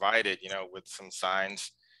already provided, you know, with some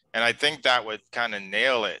signs. And I think that would kind of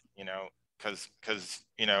nail it, you know, because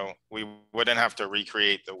you know, we wouldn't have to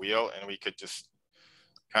recreate the wheel, and we could just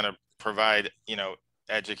kind of provide, you know,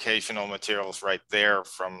 educational materials right there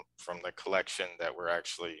from the collection that we're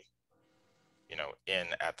actually, you know, in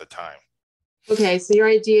at the time. Okay, so your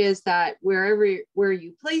idea is that where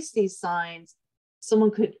you place these signs,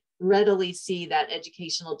 someone could readily see that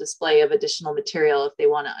educational display of additional material if they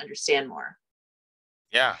want to understand more.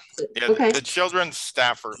 Yeah, okay. The children's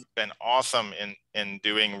staff have been awesome in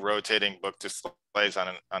doing rotating book displays on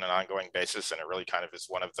an ongoing basis, and it really kind of is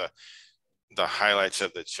one of the highlights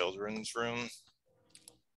of the children's room.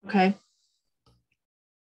 Okay.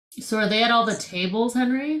 So are they at all the tables,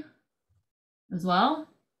 Henry, as well?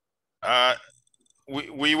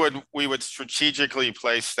 We would strategically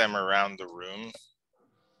place them around the room.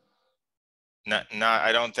 Not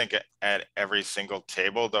I don't think at every single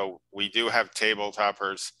table, though we do have table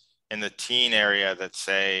toppers in the teen area that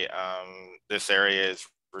say this area is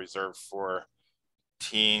reserved for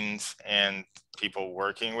teens and people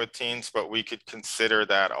working with teens, but we could consider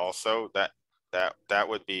that also. That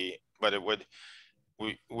would be, but it would,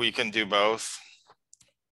 we can do both.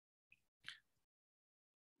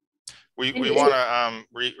 We want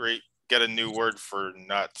to get a new word for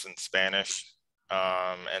nuts in Spanish,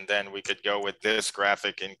 and then we could go with this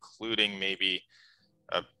graphic, including maybe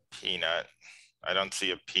a peanut. I don't see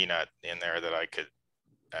a peanut in there that I could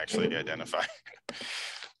actually identify.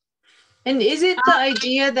 And is it the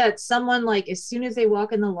idea that someone, like, as soon as they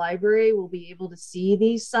walk in the library will be able to see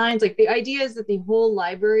these signs? Like, the idea is that the whole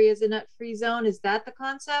library is a nut-free zone. Is that the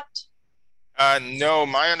concept? No,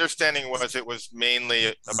 my understanding was it was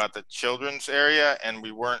mainly about the children's area, and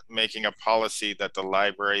we weren't making a policy that the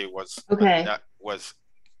library was Okay. was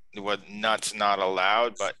nuts not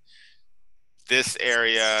allowed, but this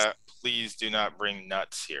area, please do not bring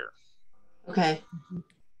nuts here. Okay.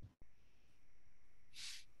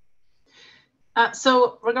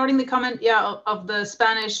 So regarding the comment, yeah, of the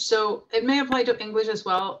Spanish, so it may apply to English as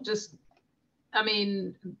well. Just, I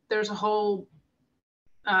mean, there's a whole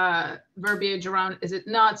verbiage around, is it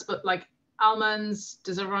nuts, but like almonds,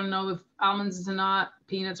 does everyone know if almonds is a nut?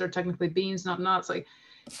 Peanuts are technically beans, not nuts. Like,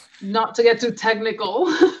 not to get too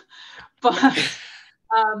technical, but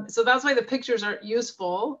so that's why the pictures are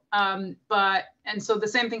useful. And so the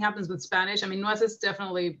same thing happens with Spanish. I mean, nueces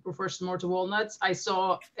definitely refers more to walnuts. I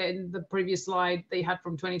saw in the previous slide they had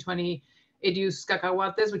from 2020, it used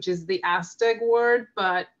cacahuates, which is the Aztec word,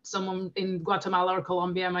 but someone in Guatemala or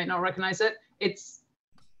Colombia might not recognize it. It's,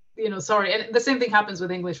 you know, sorry. And the same thing happens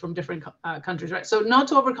with English from different countries, right? So not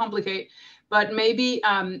to overcomplicate, but maybe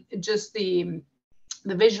just the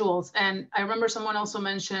visuals. And I remember someone also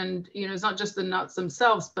mentioned, you know, it's not just the nuts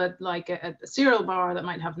themselves, but like a cereal bar that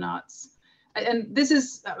might have nuts. And this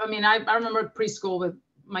is, I mean, I remember preschool with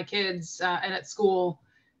my kids and at school,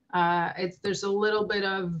 there's a little bit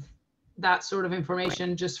of that sort of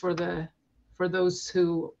information just for those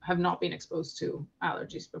who have not been exposed to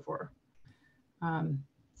allergies before.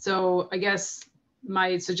 So I guess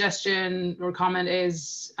my suggestion or comment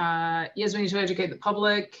is, yes, we need to educate the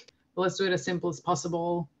public, but let's do it as simple as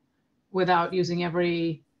possible without using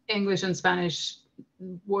every English and Spanish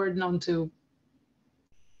word known to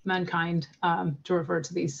mankind to refer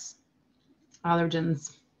to these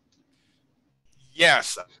allergens.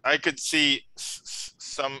 Yes, I could see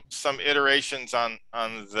some iterations on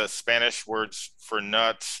the Spanish words for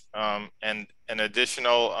nuts, and an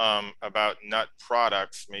additional about nut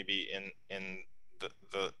products, maybe in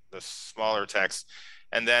the smaller text,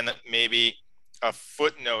 and then maybe a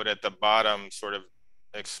footnote at the bottom, sort of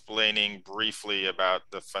explaining briefly about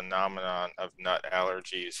the phenomenon of nut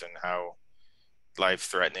allergies and how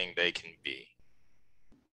life-threatening they can be.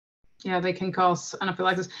 Yeah, they can cause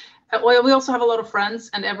anaphylaxis. Well, we also have a lot of friends,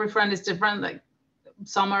 and every friend is different. Like,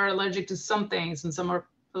 some are allergic to some things and some are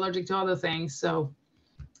allergic to other things. So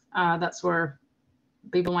that's where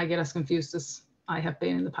people might get as confused as I have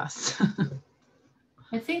been in the past.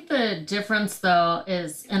 I think the difference though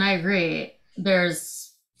is, and I agree,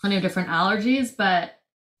 there's plenty of different allergies, but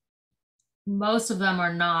most of them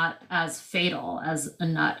are not as fatal as a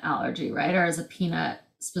nut allergy, right? Or as a peanut,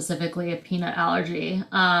 specifically a peanut allergy.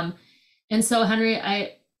 And so, Henry,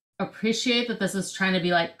 I appreciate that this is trying to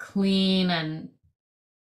be like clean and,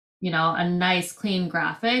 you know, a nice, clean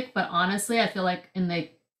graphic. But honestly, I feel like in the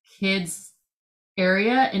kids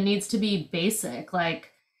area, it needs to be basic,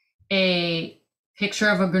 like a picture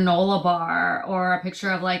of a granola bar or a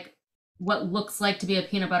picture of like what looks like to be a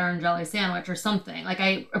peanut butter and jelly sandwich or something. Like,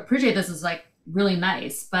 I appreciate this is like really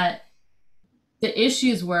nice, but the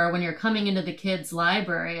issues were when you're coming into the kids'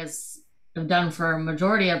 library, as I've done for a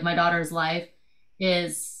majority of my daughter's life,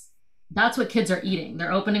 is that's what kids are eating.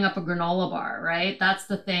 They're opening up a granola bar, right? That's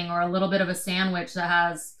the thing, or a little bit of a sandwich that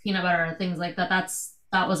has peanut butter and things like that.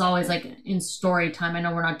 That was always like in story time. I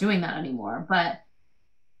know we're not doing that anymore, but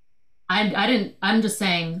I'm just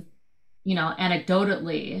saying, you know,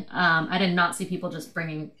 anecdotally, I did not see people just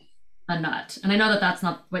bringing a nut. And I know that that's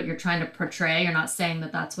not what you're trying to portray. You're not saying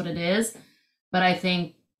that that's what it is, but I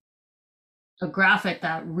think a graphic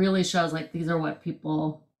that really shows like these are what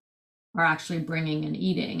people are actually bringing and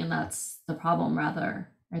eating, and that's the problem, rather,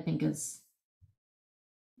 I think is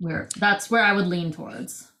that's where I would lean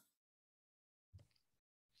towards.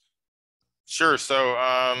 Sure. So,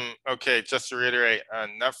 okay, just to reiterate,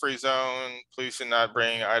 nut-free zone, please do not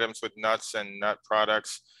bring items with nuts and nut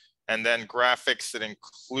products, and then graphics that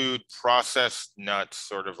include processed nuts,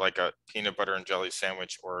 sort of like a peanut butter and jelly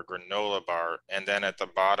sandwich or a granola bar. And then at the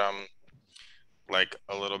bottom, like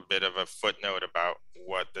a little bit of a footnote about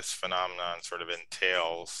what this phenomenon sort of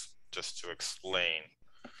entails, just to explain.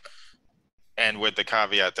 And with the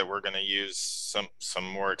caveat that we're going to use some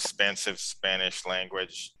more expansive Spanish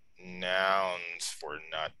language nouns for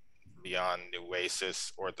not beyond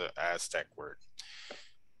Nueces or the Aztec word.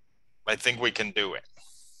 I think we can do it.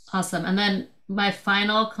 Awesome. And then my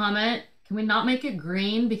final comment, can we not make it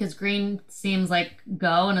green? Because green seems like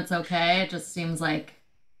go and it's okay. It just seems like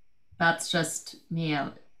that's just me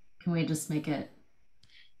out. Can we just make it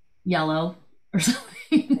yellow or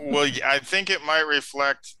something? Well, I think it might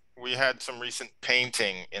reflect, we had some recent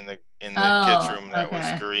painting in the kids room that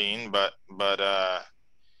was green, but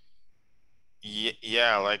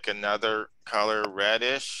yeah, like another color,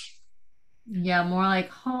 reddish. Yeah, more like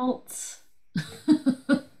halt.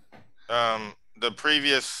 The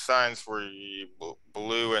previous signs were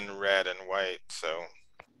blue and red and white, so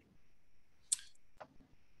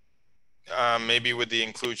maybe with the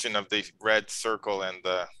inclusion of the red circle and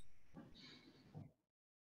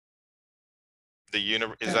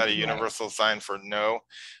is that a universal sign for no?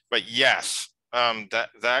 But yes,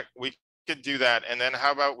 that we could do that. And then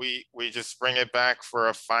how about we just bring it back for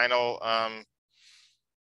a final,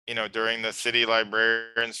 you know, during the city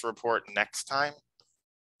librarians report next time.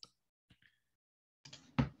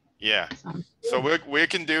 Yeah, so we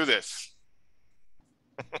can do this.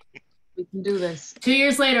 We can do this. 2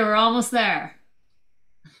 years later, we're almost there.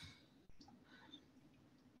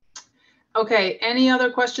 Okay, any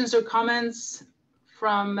other questions or comments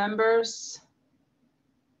from members?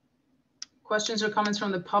 Questions or comments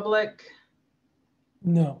from the public?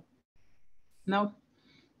 No. No?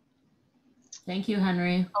 Thank you,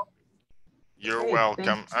 Henry. You're Okay,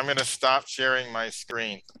 welcome. I'm going to stop sharing my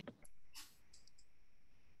screen.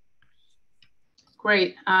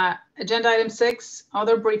 Great. Agenda item 6,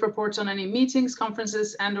 other brief reports on any meetings,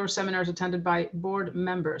 conferences, and or seminars attended by board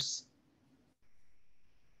members.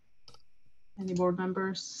 Any board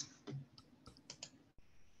members?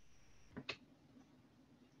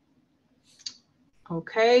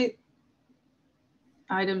 Okay.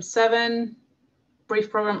 Item 7,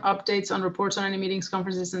 brief program updates on reports on any meetings,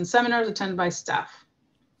 conferences, and seminars attended by staff.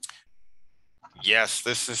 Yes,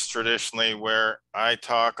 this is traditionally where I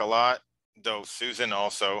talk a lot, though Susan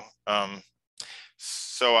also.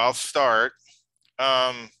 So I'll start.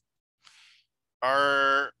 One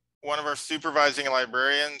of our supervising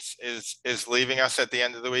librarians is leaving us at the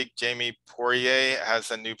end of the week. Jamie Poirier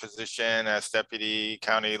has a new position as deputy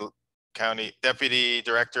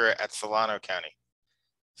director at Solano County.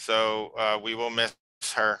 So we will miss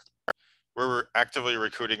her. We're actively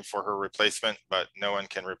recruiting for her replacement, but no one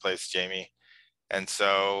can replace Jamie. And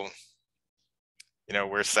so, you know,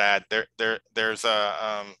 we're sad. There's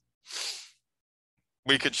a,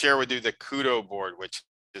 we could share with you the Kudo board, which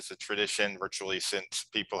is a tradition virtually since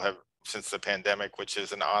the pandemic, which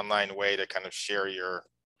is an online way to kind of share your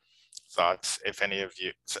thoughts. If any of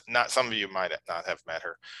you, some of you might not have met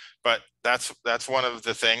her, but that's one of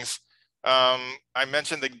the things. I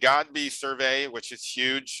mentioned the Godby survey, which is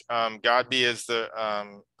huge. Godby is the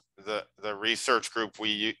research group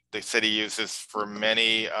the city uses for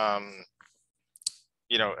many,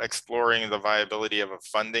 you know, exploring the viability of a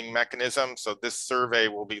funding mechanism. So this survey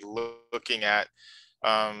will be looking at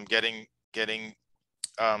getting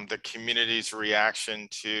the community's reaction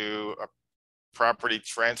to a property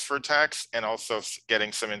transfer tax, and also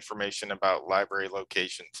getting some information about library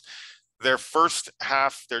locations. Their first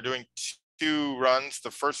half, they're doing 2 runs.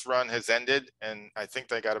 The first run has ended, and I think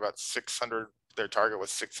they got about 600. Their target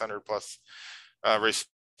was 600 plus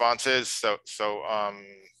responses. So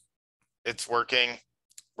it's working.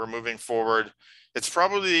 We're moving forward. It's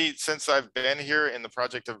probably, since I've been here in the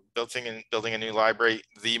project of building a new library,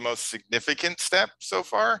 the most significant step so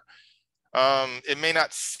far. It may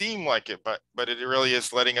not seem like it, but it really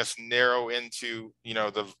is letting us narrow into, you know,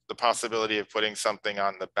 the possibility of putting something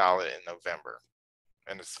on the ballot in November,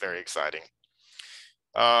 and it's very exciting.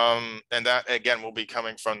 And that again will be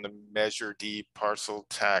coming from the Measure D Parcel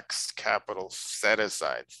Tax Capital Set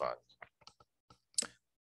Aside Fund.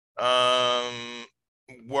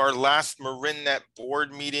 Our last MarinNet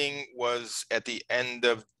board meeting was at the end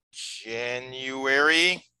of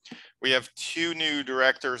January. We have 2 new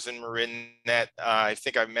directors in MarinNet. I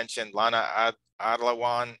think I mentioned Lana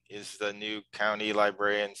Adlawan is the new county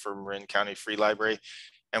librarian for Marin County Free Library.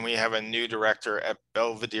 And we have a new director at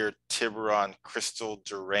Belvedere Tiburon, Crystal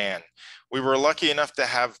Duran. We were lucky enough to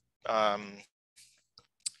have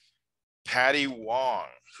Patty Wong,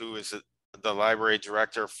 who is the library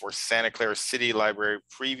director for Santa Clara City Library,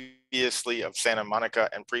 previously of Santa Monica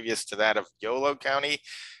and previous to that of Yolo County.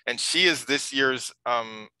 And she is this year's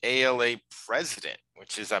ALA president,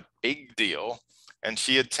 which is a big deal. And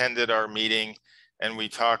she attended our meeting and we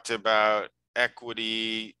talked about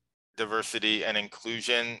equity, diversity, and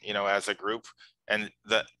inclusion, you know, as a group. And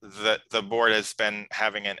the board has been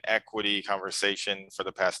having an equity conversation for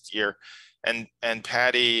the past year. And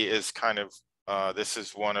Patty is kind of, this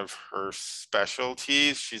is one of her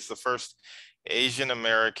specialties. She's the first Asian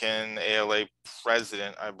American ALA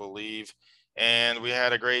president, I believe. And we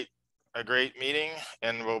had a great meeting,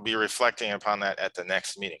 and we'll be reflecting upon that at the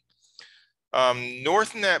next meeting.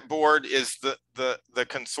 NorthNet board is the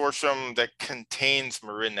consortium that contains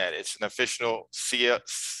MarinNet. It's an official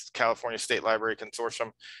California State Library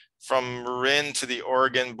consortium from Marin to the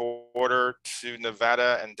Oregon border to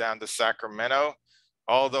Nevada and down to Sacramento.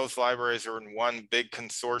 All those libraries are in one big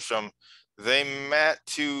consortium. They met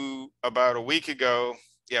about a week ago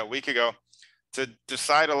to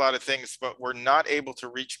decide a lot of things, but were not able to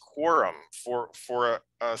reach quorum for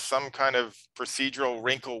some kind of procedural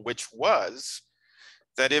wrinkle, which was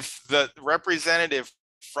that if the representative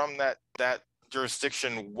from that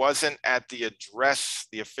jurisdiction wasn't at the address,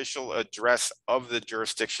 the official address of the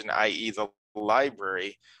jurisdiction, i.e. the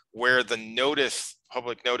library, where the notice,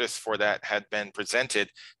 public notice for that had been presented,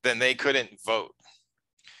 then they couldn't vote.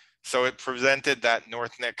 So it prevented that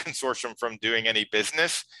NorthNet consortium from doing any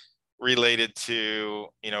business related to,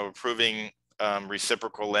 you know, approving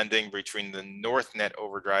reciprocal lending between the NorthNet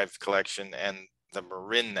overdrive collection and the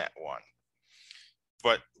MarinNet one.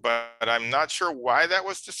 But I'm not sure why that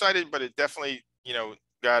was decided, but it definitely, you know,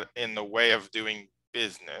 got in the way of doing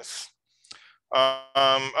business.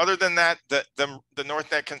 Other than that, the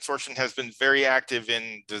NorthNet consortium has been very active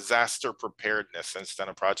in disaster preparedness and it's done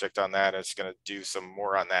a project on that. It's going to do some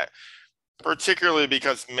more on that, particularly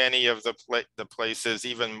because many of the places,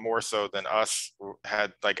 even more so than us,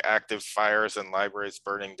 had like active fires and libraries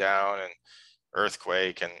burning down and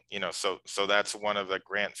earthquake, and you know, so that's one of the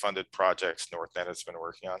grant funded projects NorthNet has been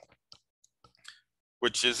working on,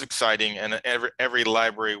 which is exciting. And every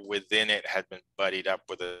library within it had been buddied up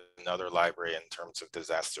with another library in terms of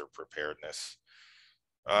disaster preparedness.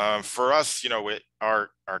 For us, you know,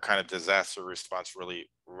 our kind of disaster response really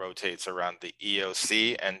rotates around the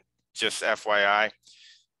EOC. And just FYI,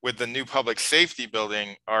 with the new public safety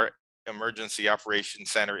building, our emergency operations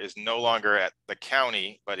center is no longer at the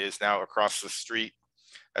county, but is now across the street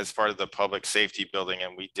as part of the public safety building.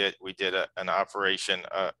 And we did an operation,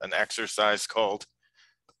 an exercise called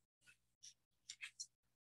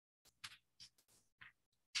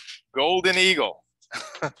Golden Eagle,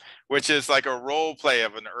 which is like a role play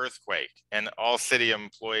of an earthquake, and all city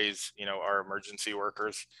employees, you know, are emergency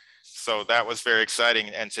workers. So that was very exciting.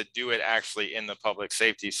 And to do it actually in the public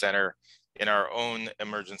safety center, in our own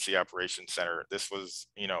emergency operations center. This was,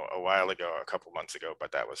 you know, a while ago, a couple months ago, but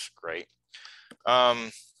that was great.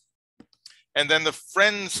 And then the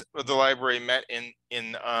Friends of the Library met in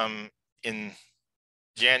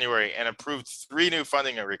January and approved 3 new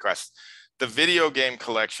funding requests. The video game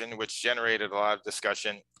collection, which generated a lot of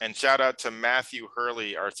discussion, and shout out to Matthew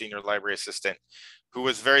Hurley, our senior library assistant, who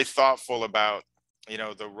was very thoughtful about, you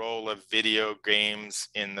know, the role of video games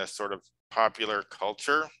in the sort of popular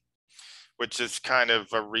culture, which is kind of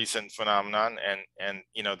a recent phenomenon. And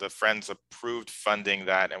you know, the Friends approved funding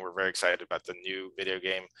that, and we're very excited about the new video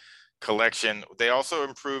game collection. They also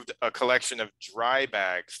improved a collection of dry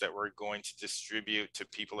bags that we're going to distribute to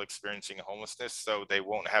people experiencing homelessness, so they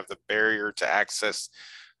won't have the barrier to access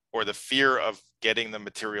or the fear of getting the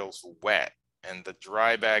materials wet. And the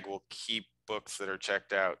dry bag will keep books that are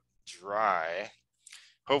checked out dry.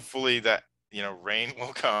 Hopefully that, you know, rain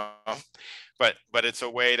will come, but it's a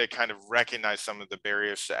way to kind of recognize some of the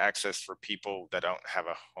barriers to access for people that don't have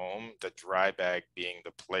a home, the dry bag being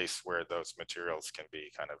the place where those materials can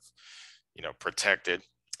be kind of, you know, protected.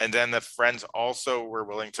 And then the Friends also were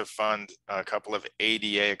willing to fund a couple of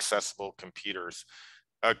ADA accessible computers.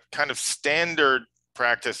 A kind of standard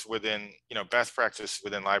practice within, you know, best practice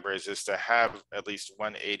within libraries is to have at least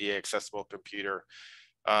one ADA accessible computer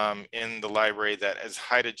in the library that is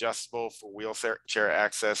height adjustable for wheelchair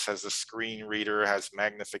access, has a screen reader, has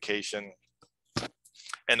magnification,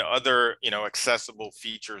 and other, you know, accessible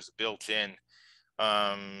features built in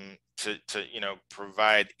to you know,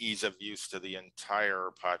 provide ease of use to the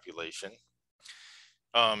entire population.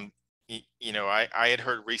 You know, I had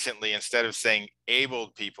heard recently, instead of saying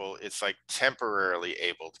abled people, it's like temporarily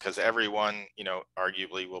abled, because everyone, you know,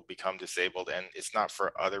 arguably will become disabled, and it's not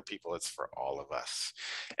for other people, it's for all of us.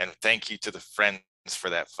 And thank you to the Friends for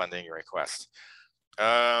that funding request.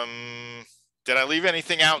 Did I leave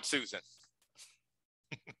anything out, Susan?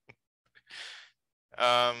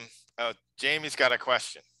 Oh, Jamie's got a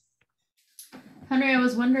question. Henry, I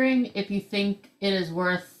was wondering if you think it is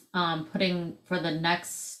worth putting for the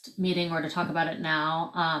next meeting or to talk about it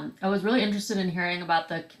now. I was really interested in hearing about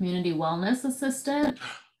the community wellness assistant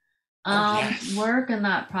yes. work and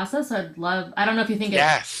that process. I'd love, I don't know if you think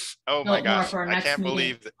Yes. Oh my more gosh. for our I next can't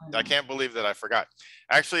meeting. believe that I forgot.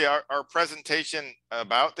 Actually, our presentation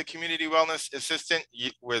about the community wellness assistant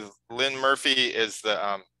with Lynn Murphy is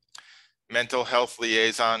the mental health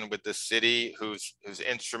liaison with the city, who's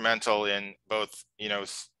instrumental in both,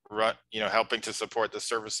 helping to support the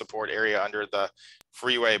service support area under the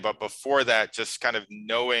freeway. But before that, just kind of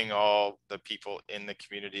knowing all the people in the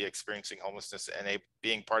community experiencing homelessness and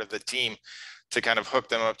being part of the team to kind of hook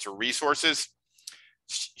them up to resources.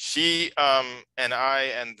 She and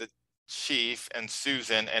I and the chief and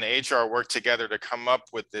Susan and HR worked together to come up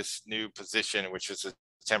with this new position, which is a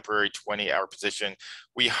temporary 20-hour position.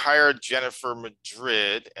 We hired Jennifer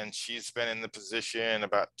Madrid, and she's been in the position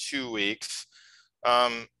about 2 weeks.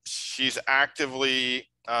 She's actively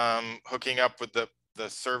hooking up with the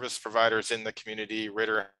service providers in the community.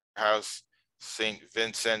 Ritter House, St.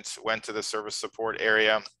 Vincent's, went to the service support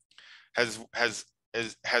area,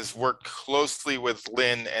 has worked closely with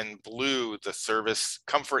Lynn and Blue, the service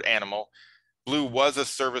comfort animal. Blue was a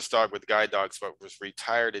service dog with guide dogs, but was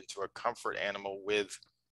retired into a comfort animal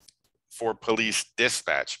for police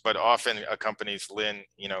dispatch, but often accompanies Lynn,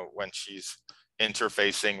 when she's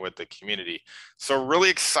interfacing with the community. So really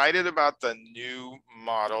excited about the new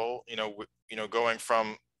model, going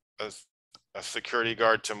from a security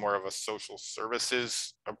guard to more of a social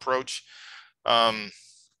services approach. And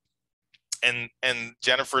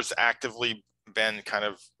Jennifer's actively been kind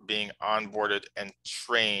of being onboarded and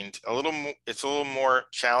trained. It's a little more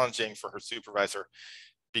challenging for her supervisor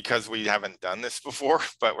because we haven't done this before,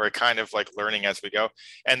 but we're kind of like learning as we go.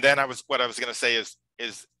 And then what I was going to say is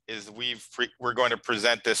we're going to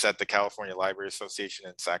present this at the California Library Association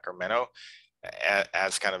in Sacramento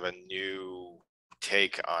as kind of a new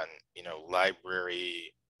take on,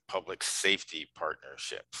 library public safety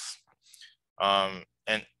partnerships. And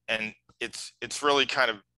it's really kind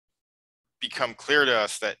of become clear to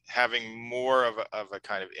us that having more of a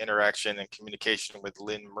kind of interaction and communication with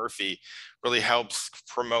Lynn Murphy really helps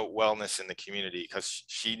promote wellness in the community, because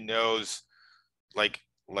she knows like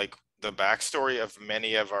the backstory of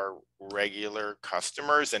many of our regular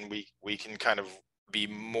customers, and we can kind of be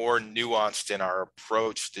more nuanced in our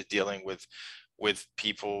approach to dealing with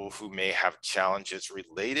people who may have challenges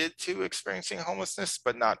related to experiencing homelessness,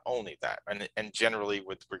 but not only that, and generally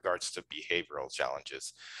with regards to behavioral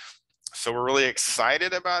challenges. So we're really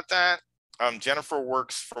excited about that. Jennifer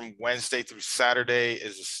works from Wednesday through Saturday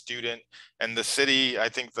as a student, and the city, I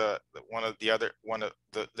think they're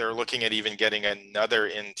looking at even getting another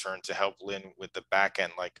intern to help Lynn with the back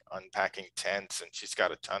end, like unpacking tents, and she's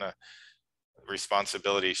got a ton of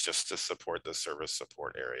responsibilities just to support the service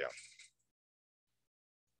support area.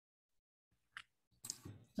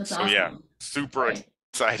 That's so awesome. Yeah, super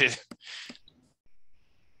excited.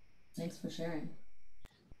 Thanks for sharing.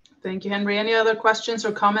 Thank you, Henry. Any other questions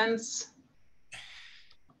or comments?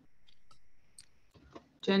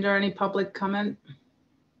 Gender, any public comment?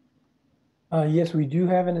 Yes, we do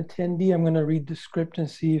have an attendee. I'm going to read the script and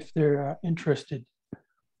see if they're interested.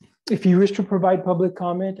 If you wish to provide public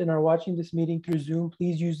comment and are watching this meeting through Zoom,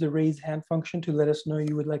 please use the raise hand function to let us know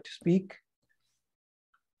you would like to speak.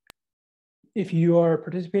 If you are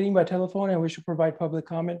participating by telephone and wish to provide public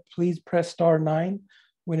comment, please press *9.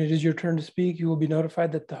 When it is your turn to speak, you will be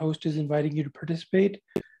notified that the host is inviting you to participate.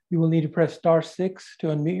 You will need to press *6 to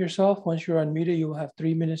unmute yourself. Once you're unmuted, you will have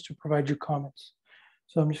 3 minutes to provide your comments.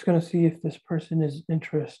 So I'm just going to see if this person is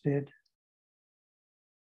interested.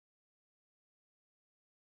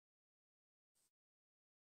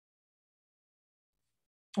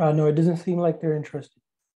 No, it doesn't seem like they're interested.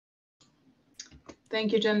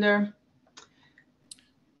 Thank you, Gender.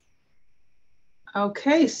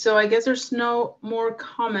 Okay, so I guess there's no more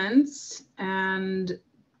comments, and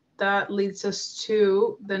that leads us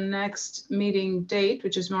to the next meeting date,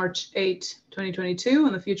 which is March 8, 2022,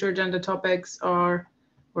 and the future agenda topics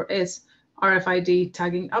is RFID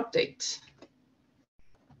tagging update.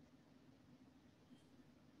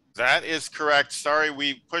 That is correct. Sorry,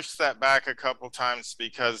 we pushed that back a couple times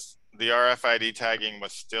because the RFID tagging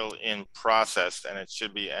was still in process, and it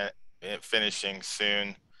should be finishing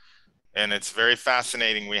soon. And it's very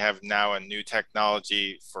fascinating. We have now a new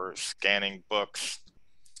technology for scanning books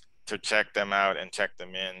to check them out and check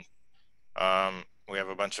them in. We have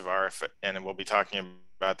a bunch of RFID, and we'll be talking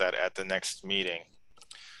about that at the next meeting.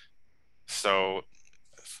 So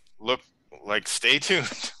stay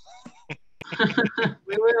tuned.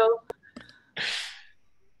 We will.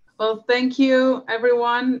 Well, thank you,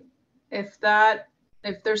 everyone. If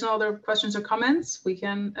there's no other questions or comments, we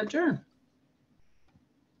can adjourn.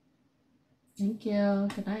 Thank you.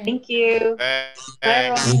 Good night. Thank you. Thanks.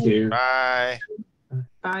 Thank you. Bye.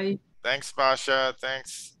 Bye. Thanks, Basha.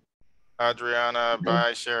 Thanks, Adriana.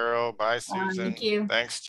 Bye, Cheryl. Bye, Susan. Thank you. Thanks,